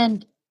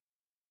 And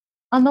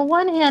on the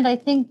one hand, I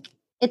think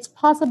it's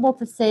possible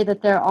to say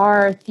that there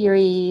are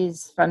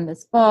theories from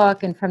this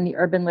book and from the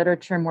urban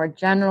literature more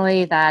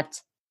generally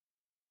that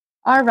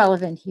are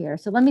relevant here.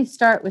 So let me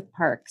start with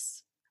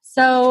parks.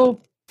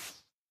 So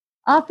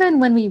often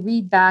when we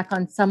read back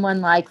on someone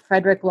like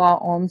Frederick Law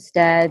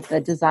Olmsted, the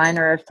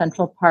designer of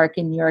Central Park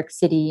in New York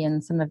City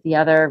and some of the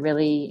other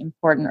really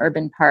important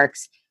urban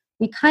parks,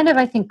 we kind of,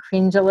 I think,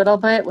 cringe a little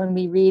bit when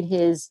we read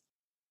his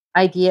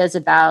ideas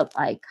about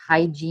like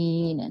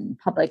hygiene and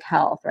public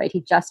health, right?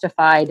 He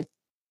justified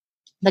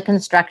the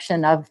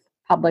construction of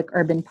public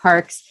urban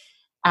parks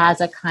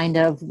as a kind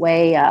of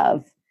way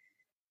of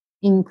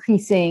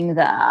increasing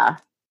the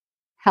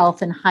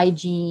health and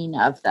hygiene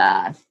of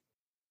the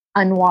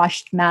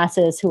unwashed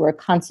masses who are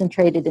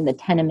concentrated in the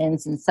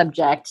tenements and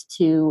subject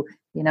to,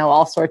 you know,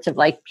 all sorts of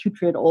like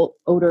putrid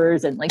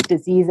odors and like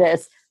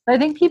diseases. So I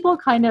think people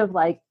kind of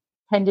like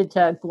tended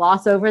to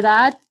gloss over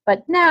that.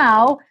 But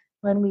now,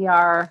 when we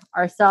are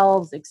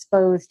ourselves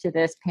exposed to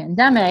this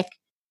pandemic,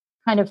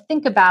 kind of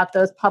think about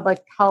those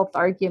public health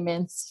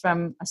arguments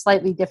from a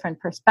slightly different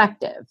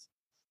perspective.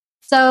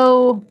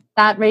 So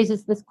that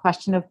raises this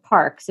question of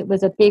parks. It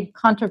was a big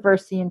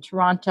controversy in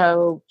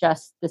Toronto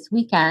just this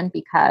weekend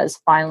because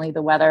finally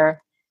the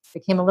weather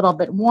became a little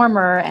bit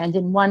warmer. And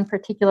in one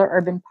particular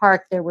urban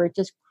park, there were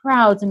just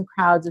crowds and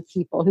crowds of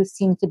people who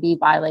seemed to be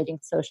violating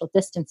social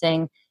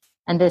distancing.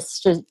 And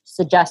this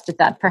suggested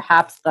that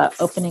perhaps the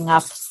opening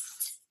up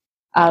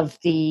of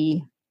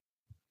the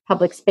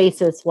public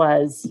spaces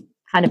was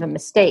kind of a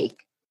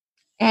mistake.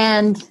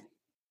 And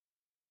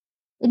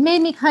it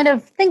made me kind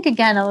of think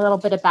again a little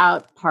bit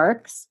about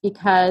parks,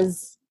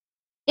 because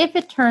if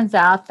it turns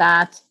out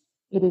that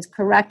it is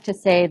correct to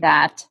say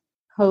that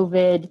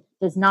COVID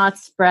does not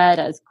spread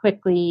as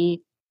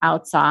quickly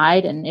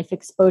outside, and if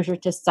exposure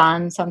to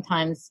sun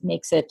sometimes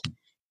makes it,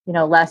 you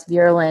know, less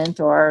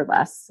virulent or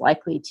less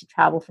likely to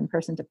travel from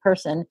person to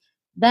person,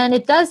 then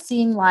it does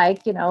seem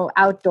like, you know,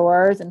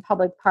 outdoors and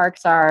public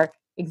parks are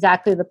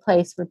exactly the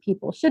place where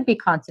people should be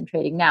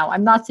concentrating. Now,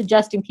 I'm not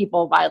suggesting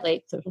people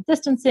violate social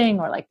distancing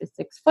or like the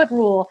 6-foot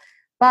rule,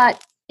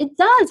 but it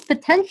does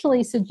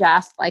potentially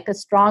suggest like a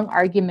strong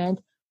argument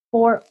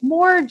for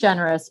more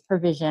generous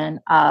provision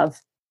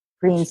of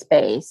green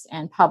space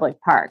and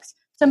public parks.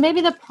 So maybe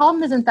the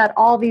problem isn't that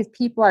all these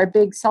people are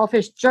big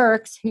selfish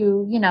jerks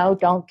who, you know,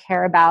 don't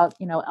care about,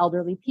 you know,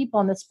 elderly people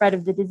and the spread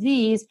of the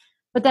disease,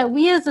 but that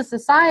we as a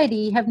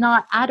society have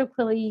not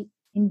adequately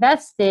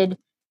invested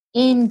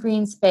in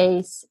green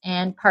space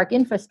and park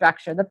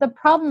infrastructure. That the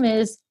problem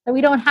is that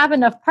we don't have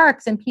enough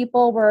parks and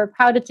people were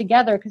crowded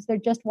together because there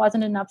just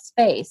wasn't enough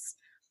space.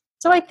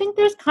 So I think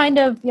there's kind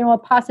of, you know, a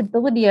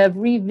possibility of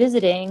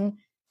revisiting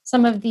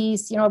some of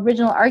these, you know,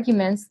 original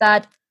arguments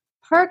that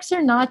parks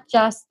are not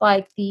just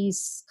like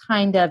these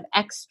kind of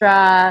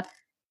extra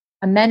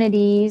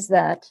amenities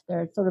that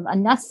they're sort of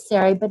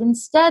unnecessary, but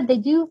instead they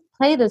do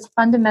play this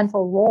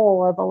fundamental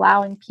role of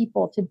allowing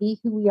people to be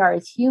who we are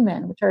as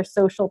human, which are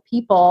social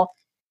people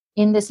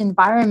in this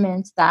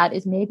environment that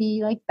is maybe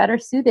like better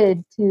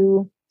suited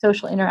to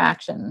social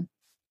interaction.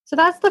 So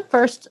that's the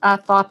first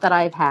thought that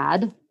I've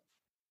had,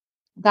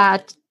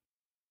 that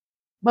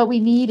what we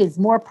need is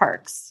more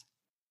parks.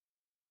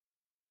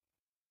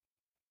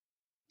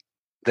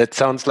 That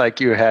sounds like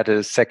you had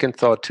a second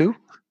thought too.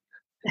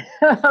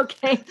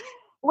 Okay.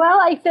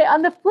 Well, I say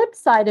on the flip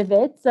side of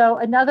it, so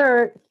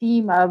another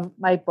theme of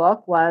my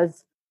book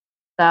was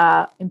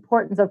the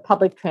importance of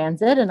public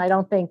transit. And I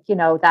don't think, you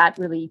know, that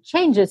really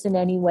changes in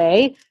any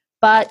way.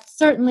 But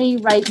certainly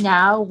right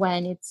now,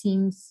 when it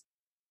seems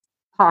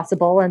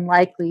possible and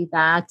likely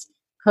that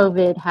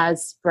COVID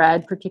has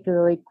spread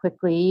particularly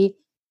quickly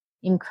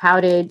in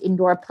crowded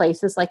indoor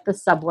places like the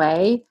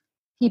subway,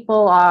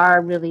 people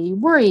are really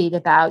worried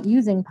about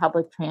using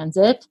public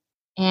transit.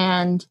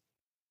 And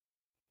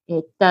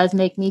it does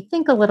make me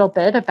think a little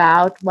bit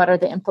about what are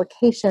the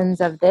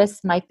implications of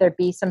this. Might there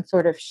be some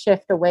sort of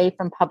shift away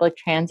from public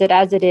transit?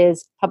 As it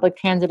is, public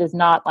transit is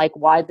not like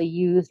widely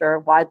used or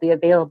widely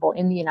available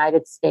in the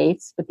United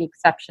States, with the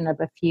exception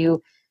of a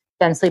few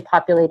densely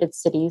populated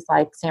cities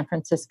like San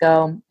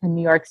Francisco and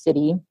New York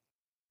City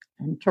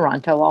and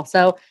Toronto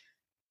also.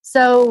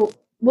 So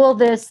will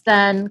this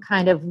then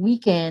kind of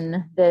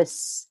weaken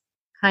this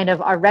kind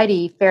of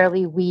already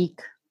fairly weak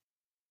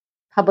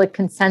public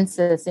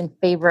consensus in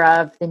favor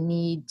of the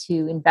need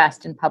to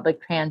invest in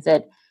public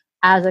transit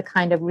as a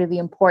kind of really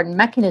important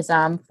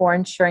mechanism for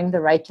ensuring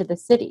the right to the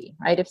city,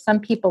 right? If some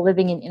people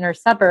living in inner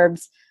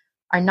suburbs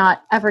are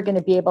not ever going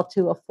to be able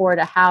to afford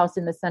a house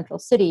in the central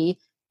city,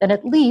 then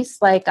at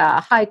least like a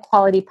high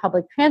quality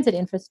public transit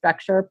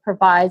infrastructure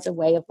provides a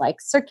way of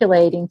like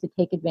circulating to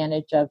take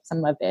advantage of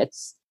some of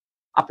its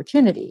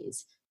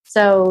opportunities.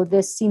 So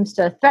this seems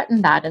to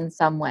threaten that in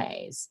some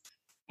ways.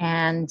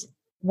 And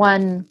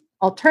one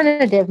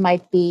alternative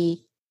might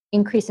be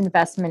increase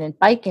investment in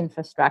bike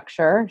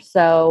infrastructure.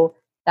 So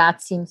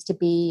that seems to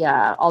be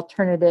an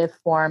alternative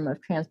form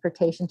of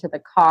transportation to the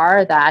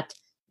car that,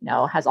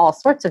 has all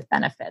sorts of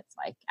benefits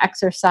like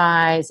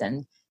exercise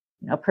and,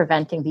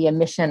 preventing the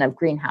emission of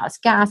greenhouse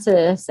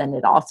gases. And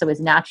it also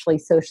is naturally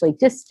socially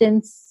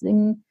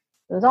distancing.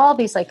 There's all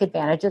these like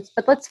advantages,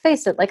 but let's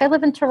face it, like I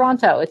live in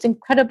Toronto. It's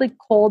incredibly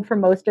cold for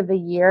most of the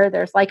year.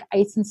 There's like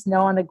ice and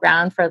snow on the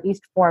ground for at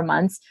least 4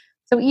 months.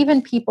 So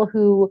even people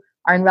who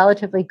are in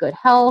relatively good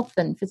health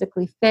and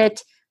physically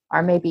fit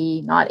are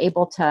maybe not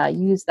able to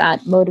use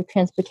that mode of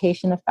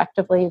transportation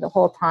effectively the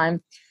whole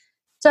time.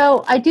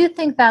 So I do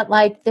think that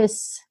like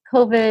this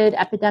COVID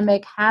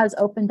epidemic has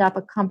opened up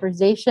a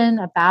conversation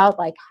about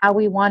like how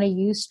we want to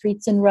use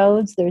streets and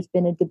roads. There's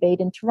been a debate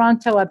in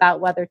Toronto about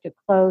whether to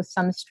close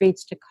some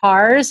streets to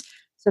cars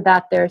so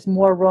that there's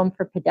more room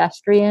for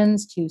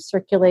pedestrians to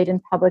circulate in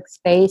public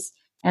space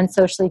and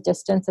socially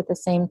distance at the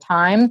same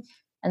time.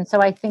 And so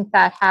I think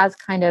that has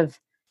kind of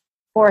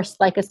forced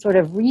like a sort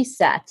of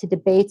reset to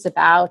debates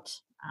about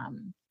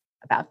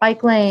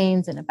bike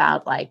lanes and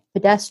about like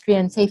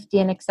pedestrian safety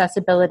and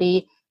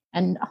accessibility.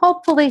 And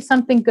hopefully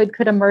something good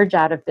could emerge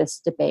out of this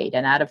debate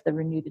and out of the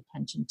renewed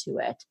attention to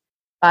it.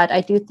 But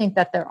I do think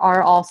that there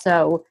are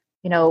also,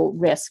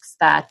 risks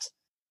that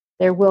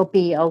there will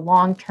be a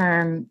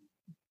long-term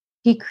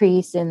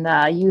decrease in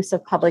the use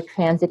of public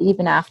transit,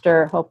 even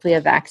after hopefully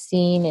a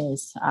vaccine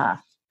is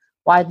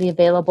widely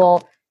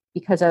available,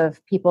 because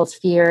of people's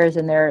fears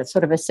and their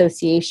sort of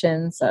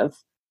associations of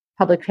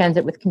public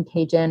transit with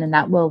contagion. And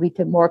that will lead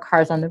to more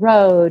cars on the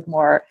road,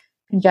 more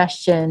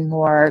congestion,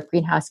 more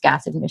greenhouse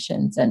gas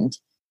emissions, and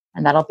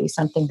that'll be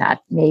something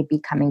that may be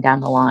coming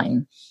down the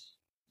line.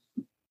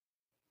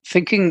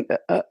 Thinking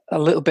a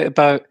little bit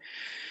about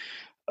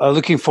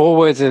looking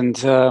forward,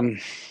 and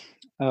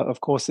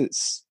of course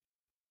it's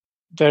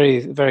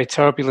very, very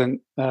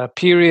turbulent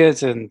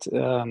period, and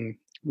it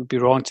would be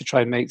wrong to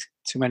try and make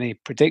too many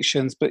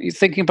predictions, but you're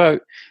thinking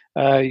about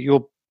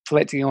your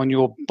reflecting on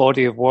your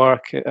body of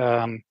work.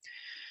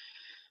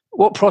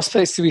 What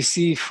prospects do we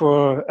see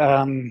for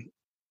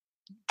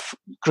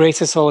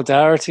greater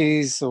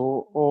solidarities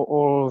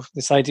or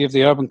this idea of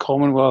the urban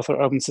commonwealth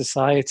or urban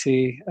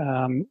society,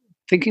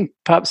 thinking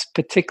perhaps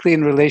particularly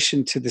in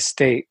relation to the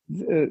state?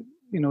 In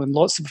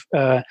lots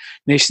of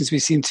nations we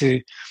seem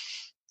to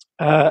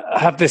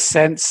have this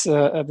sense,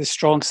 this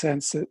strong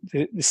sense that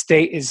the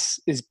state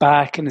is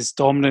back and is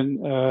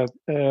dominant,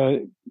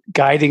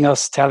 guiding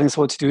us, telling us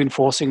what to do,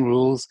 enforcing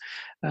rules.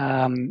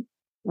 How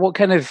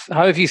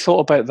have you thought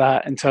about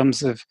that in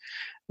terms of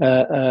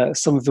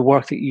some of the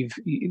work that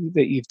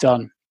you've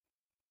done?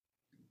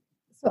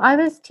 So I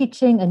was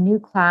teaching a new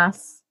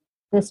class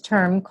this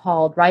term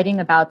called Writing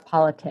About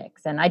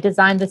Politics, and I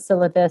designed the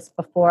syllabus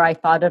before I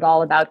thought at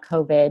all about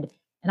COVID.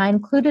 And I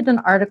included an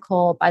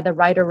article by the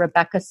writer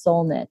Rebecca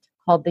Solnit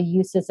called The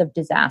Uses of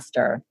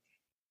Disaster.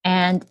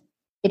 And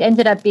it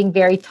ended up being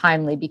very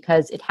timely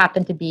because it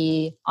happened to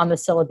be on the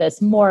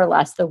syllabus more or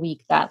less the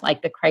week that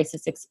like the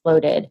crisis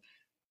exploded.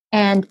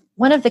 And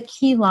one of the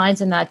key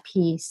lines in that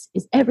piece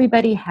is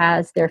everybody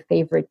has their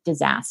favorite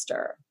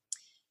disaster.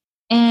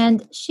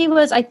 And she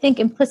was, I think,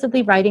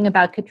 implicitly writing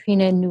about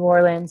Katrina in New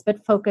Orleans,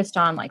 but focused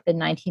on like the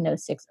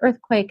 1906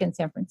 earthquake in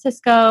San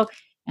Francisco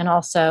and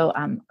also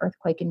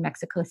earthquake in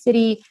Mexico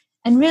City,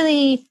 and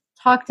really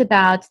talked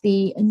about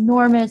the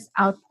enormous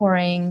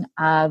outpouring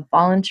of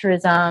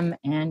volunteerism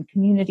and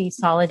community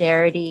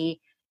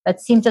solidarity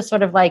that seemed to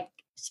sort of like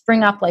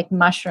spring up like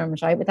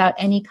mushrooms, right, without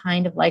any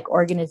kind of like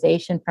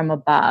organization from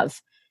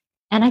above.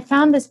 And I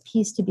found this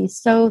piece to be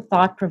so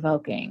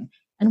thought-provoking.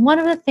 And one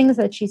of the things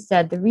that she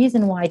said, the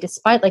reason why,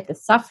 despite like the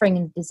suffering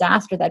and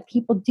disaster, that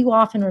people do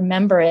often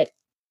remember it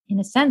in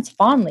a sense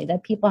fondly,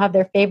 that people have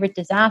their favorite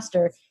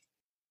disaster,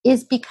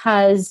 is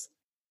because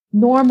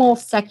normal,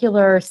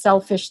 secular,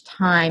 selfish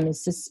time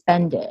is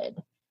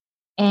suspended.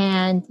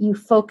 And you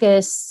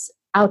focus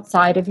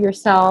outside of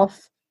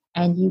yourself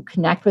and you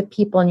connect with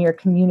people in your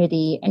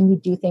community and you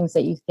do things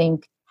that you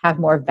think have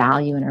more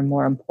value and are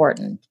more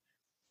important.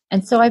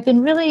 And so I've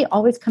been really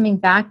always coming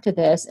back to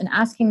this and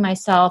asking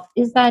myself,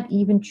 is that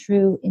even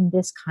true in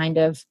this kind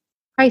of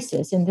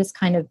crisis, in this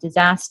kind of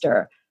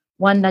disaster?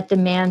 One that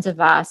demands of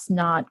us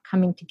not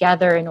coming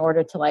together in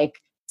order to like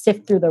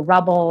sift through the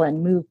rubble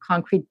and move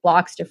concrete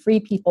blocks to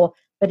free people,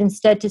 but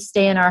instead to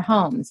stay in our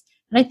homes.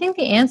 And I think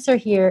the answer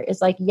here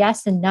is like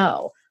yes and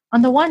no.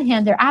 On the one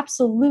hand, there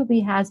absolutely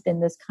has been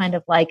this kind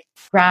of like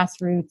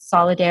grassroots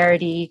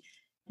solidarity,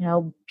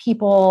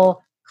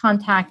 people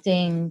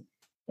contacting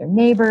their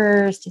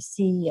neighbors to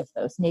see if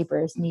those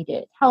neighbors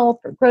needed help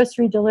or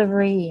grocery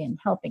delivery, and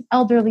helping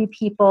elderly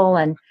people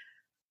and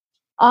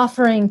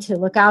offering to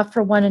look out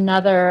for one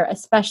another,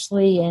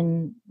 especially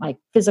in like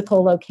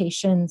physical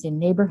locations in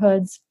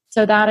neighborhoods.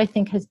 So that I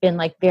think has been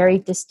like very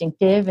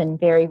distinctive and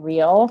very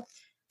real.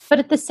 But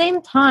at the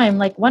same time,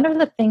 like one of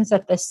the things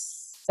that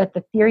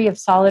the theory of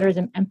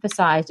solidarism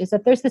emphasized is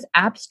that there's this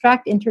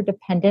abstract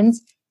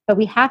interdependence, but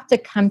we have to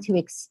come to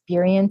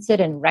experience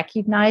it and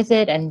recognize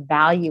it and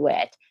value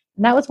it.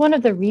 And that was one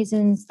of the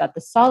reasons that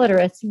the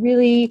solidarists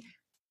really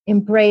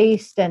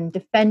embraced and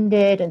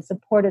defended and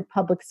supported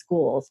public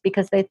schools,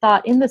 because they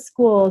thought in the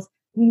schools,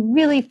 we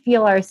really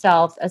feel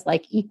ourselves as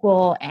like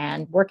equal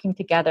and working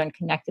together and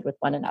connected with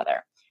one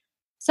another.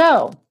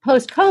 So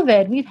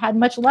post-COVID, we've had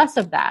much less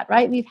of that,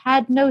 right? We've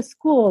had no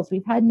schools,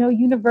 we've had no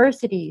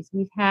universities,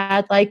 we've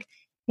had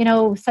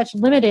such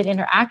limited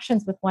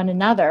interactions with one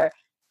another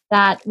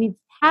that we've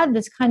had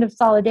this kind of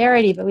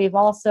solidarity, but we've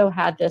also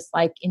had this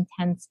like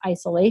intense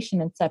isolation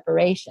and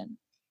separation.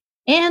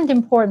 And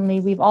importantly,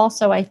 we've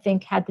also, I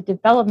think, had the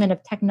development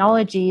of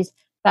technologies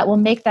that will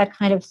make that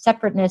kind of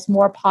separateness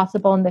more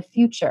possible in the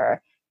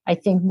future. I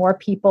think more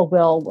people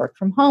will work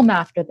from home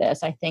after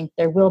this. I think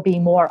there will be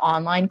more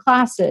online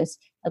classes,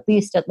 at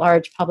least at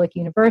large public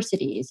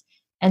universities.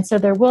 And so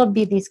there will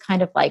be these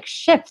kind of like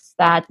shifts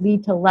that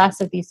lead to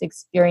less of these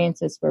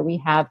experiences where we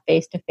have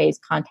face-to-face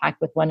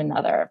contact with one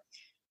another.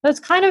 So it's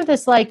kind of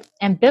this like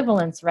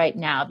ambivalence right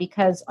now,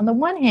 because on the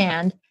one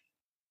hand,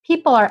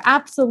 people are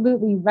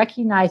absolutely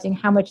recognizing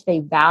how much they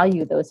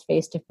value those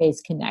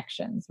face-to-face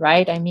connections,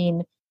 right? I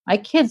mean, my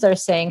kids are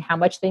saying how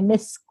much they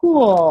miss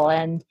school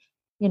and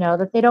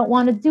that they don't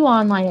want to do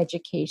online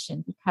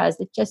education because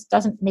it just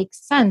doesn't make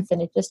sense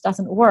and it just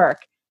doesn't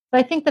work. But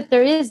I think that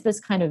there is this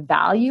kind of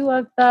value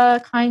of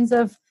the kinds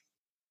of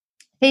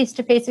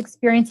face-to-face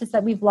experiences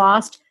that we've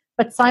lost,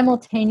 but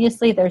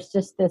simultaneously there's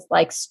just this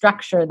like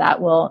structure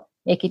that will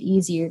make it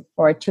easier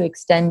for it to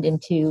extend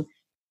into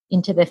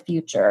the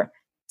future.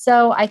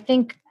 So I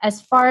think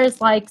as far as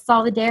like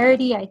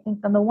solidarity, I think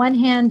on the one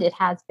hand, it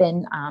has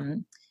been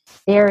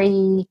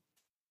very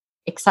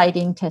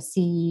exciting to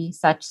see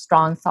such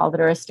strong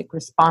solidaristic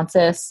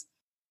responses.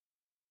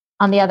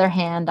 On the other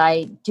hand,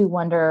 I do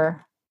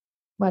wonder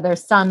whether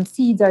some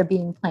seeds are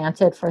being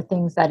planted for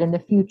things that in the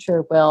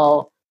future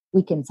will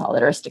weaken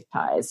solidaristic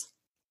ties.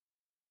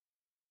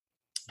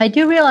 I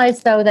do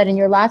realize, though, that in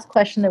your last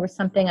question, there was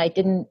something I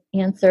didn't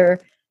answer,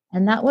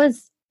 and that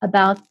was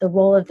about the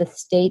role of the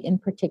state in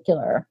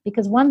particular.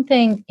 Because one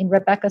thing in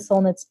Rebecca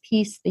Solnit's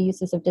piece, The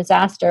Uses of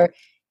Disaster,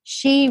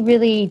 she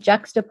really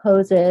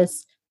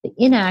juxtaposes the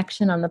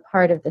inaction on the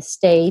part of the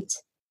state,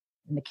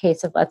 in the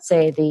case of, let's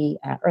say, the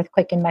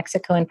earthquake in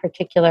Mexico in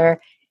particular,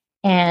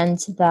 and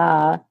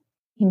the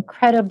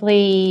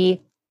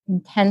incredibly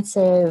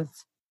intensive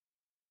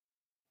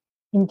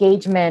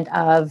engagement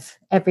of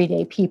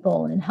everyday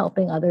people in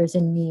helping others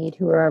in need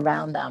who are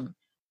around them.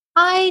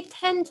 I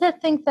tend to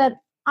think that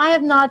I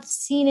have not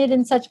seen it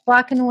in such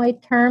black and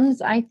white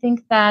terms. I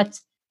think that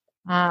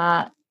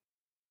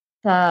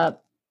the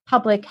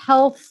public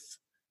health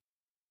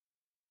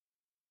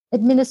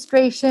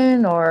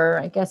administration, or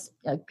I guess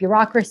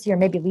bureaucracy, or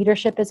maybe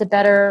leadership is a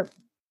better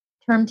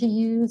term to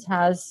use,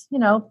 has,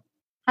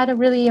 had a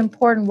really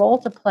important role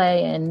to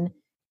play in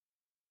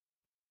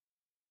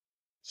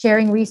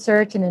sharing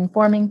research and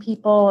informing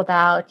people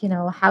about,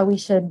 how we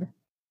should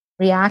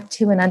react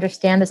to and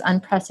understand this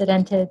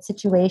unprecedented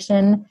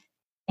situation.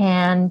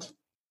 And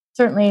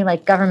certainly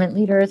like government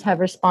leaders have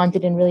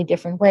responded in really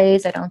different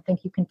ways. I don't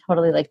think you can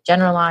totally like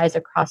generalize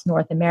across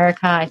North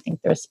America. I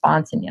think the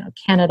response in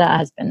Canada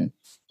has been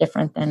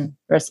different than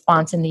the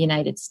response in the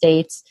United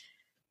States.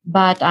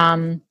 But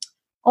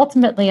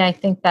ultimately, I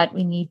think that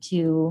we need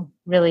to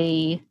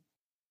really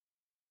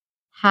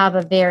have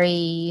a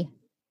very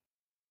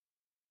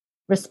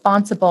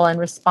responsible and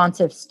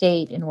responsive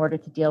state in order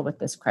to deal with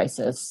this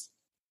crisis.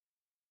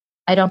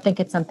 I don't think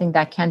it's something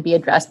that can be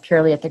addressed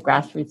purely at the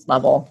grassroots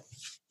level.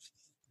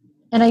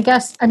 And I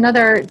guess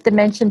another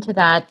dimension to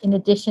that, in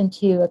addition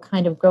to a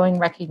kind of growing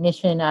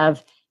recognition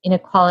of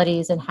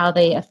inequalities and how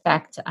they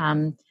affect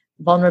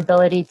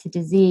vulnerability to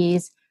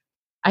disease,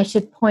 I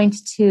should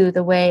point to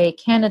the way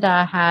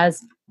Canada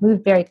has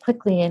moved very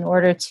quickly in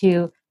order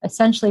to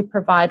essentially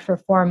provide for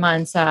 4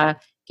 months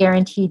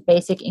guaranteed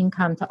basic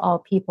income to all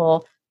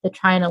people, to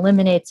try and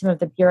eliminate some of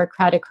the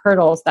bureaucratic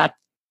hurdles that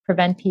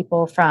prevent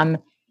people from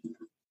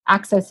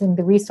accessing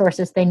the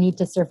resources they need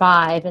to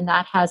survive. And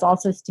that has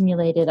also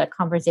stimulated a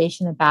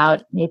conversation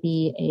about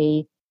maybe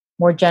a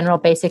more general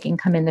basic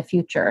income in the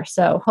future.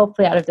 So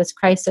hopefully out of this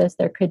crisis,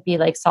 there could be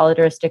like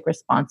solidaristic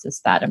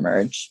responses that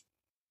emerge.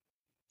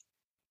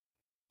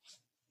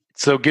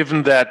 So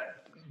given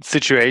that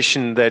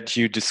situation that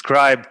you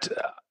described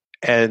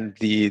and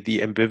the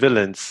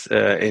ambivalence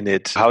in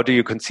it, how do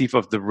you conceive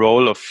of the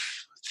role of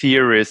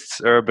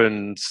theorists,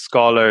 urban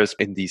scholars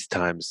in these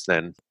times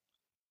then?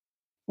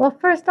 Well,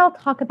 first I'll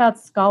talk about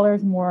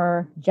scholars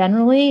more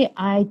generally.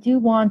 I do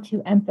want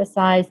to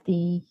emphasize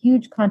the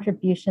huge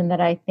contribution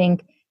that I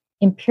think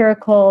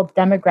empirical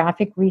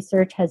demographic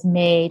research has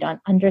made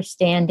on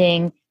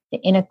understanding the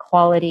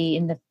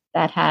inequality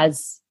that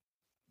has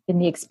been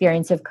the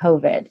experience of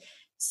COVID.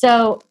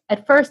 So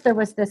at first there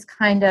was this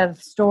kind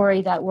of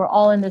story that we're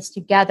all in this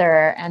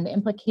together, and the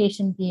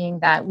implication being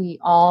that we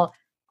all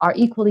are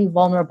equally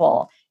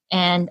vulnerable.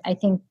 And I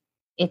think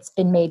it's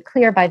been made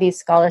clear by these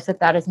scholars that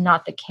that is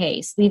not the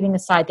case. Leaving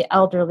aside the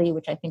elderly,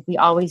 which I think we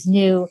always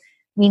knew,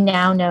 we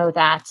now know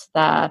that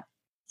the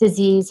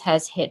disease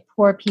has hit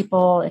poor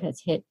people, it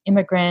has hit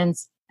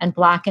immigrants, and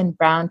Black and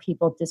brown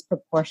people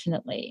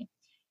disproportionately.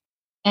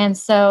 And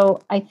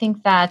so I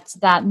think that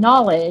that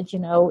knowledge,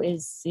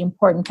 is the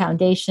important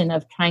foundation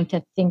of trying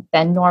to think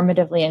then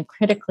normatively and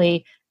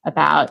critically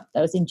about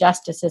those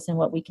injustices and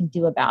what we can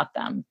do about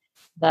them.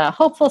 The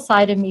hopeful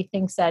side of me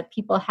thinks that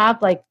people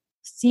have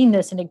seen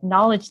this and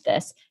acknowledged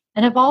this,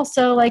 and have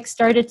also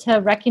started to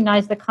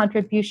recognize the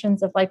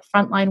contributions of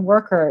frontline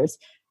workers,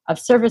 of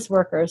service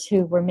workers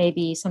who were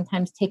maybe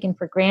sometimes taken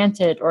for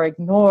granted or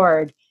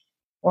ignored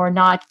or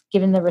not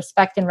given the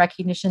respect and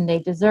recognition they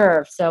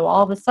deserve. So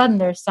all of a sudden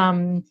there's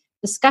some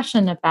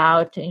discussion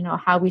about,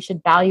 how we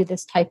should value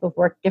this type of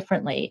work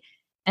differently.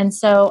 And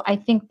so I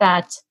think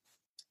that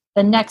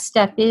the next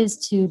step is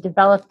to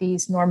develop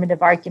these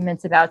normative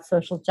arguments about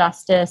social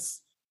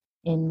justice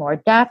in more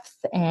depth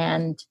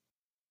and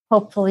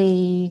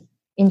hopefully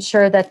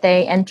ensure that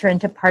they enter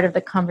into part of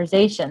the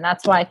conversation.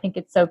 That's why I think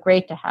it's so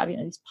great to have,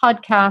 these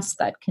podcasts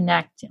that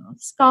connect,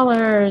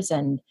 scholars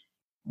and,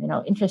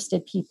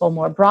 interested people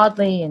more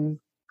broadly in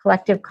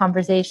collective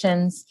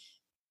conversations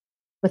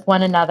with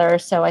one another.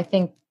 So I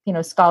think,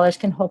 scholars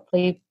can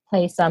hopefully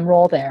play some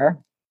role there.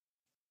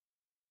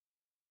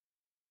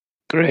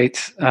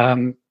 Great.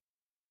 I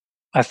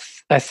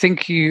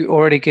think you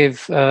already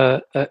gave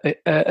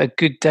a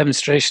good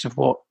demonstration of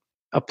what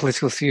a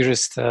political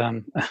theorist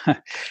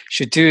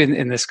should do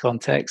in this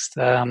context.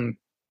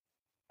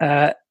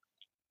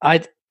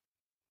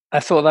 I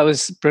thought that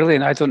was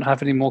brilliant. I don't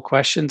have any more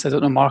questions. I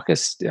don't know,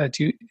 Marcus, is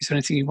there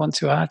anything you want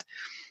to add?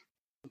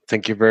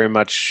 Thank you very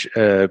much,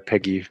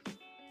 Peggy.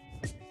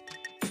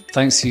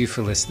 Thanks to you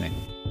for listening.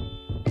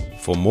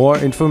 For more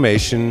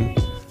information,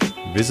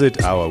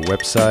 visit our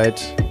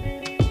website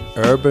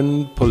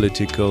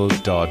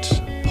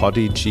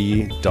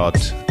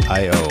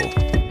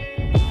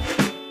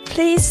urbanpolitical.podigy.io.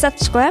 Please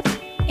subscribe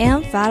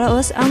and follow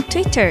us on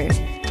Twitter.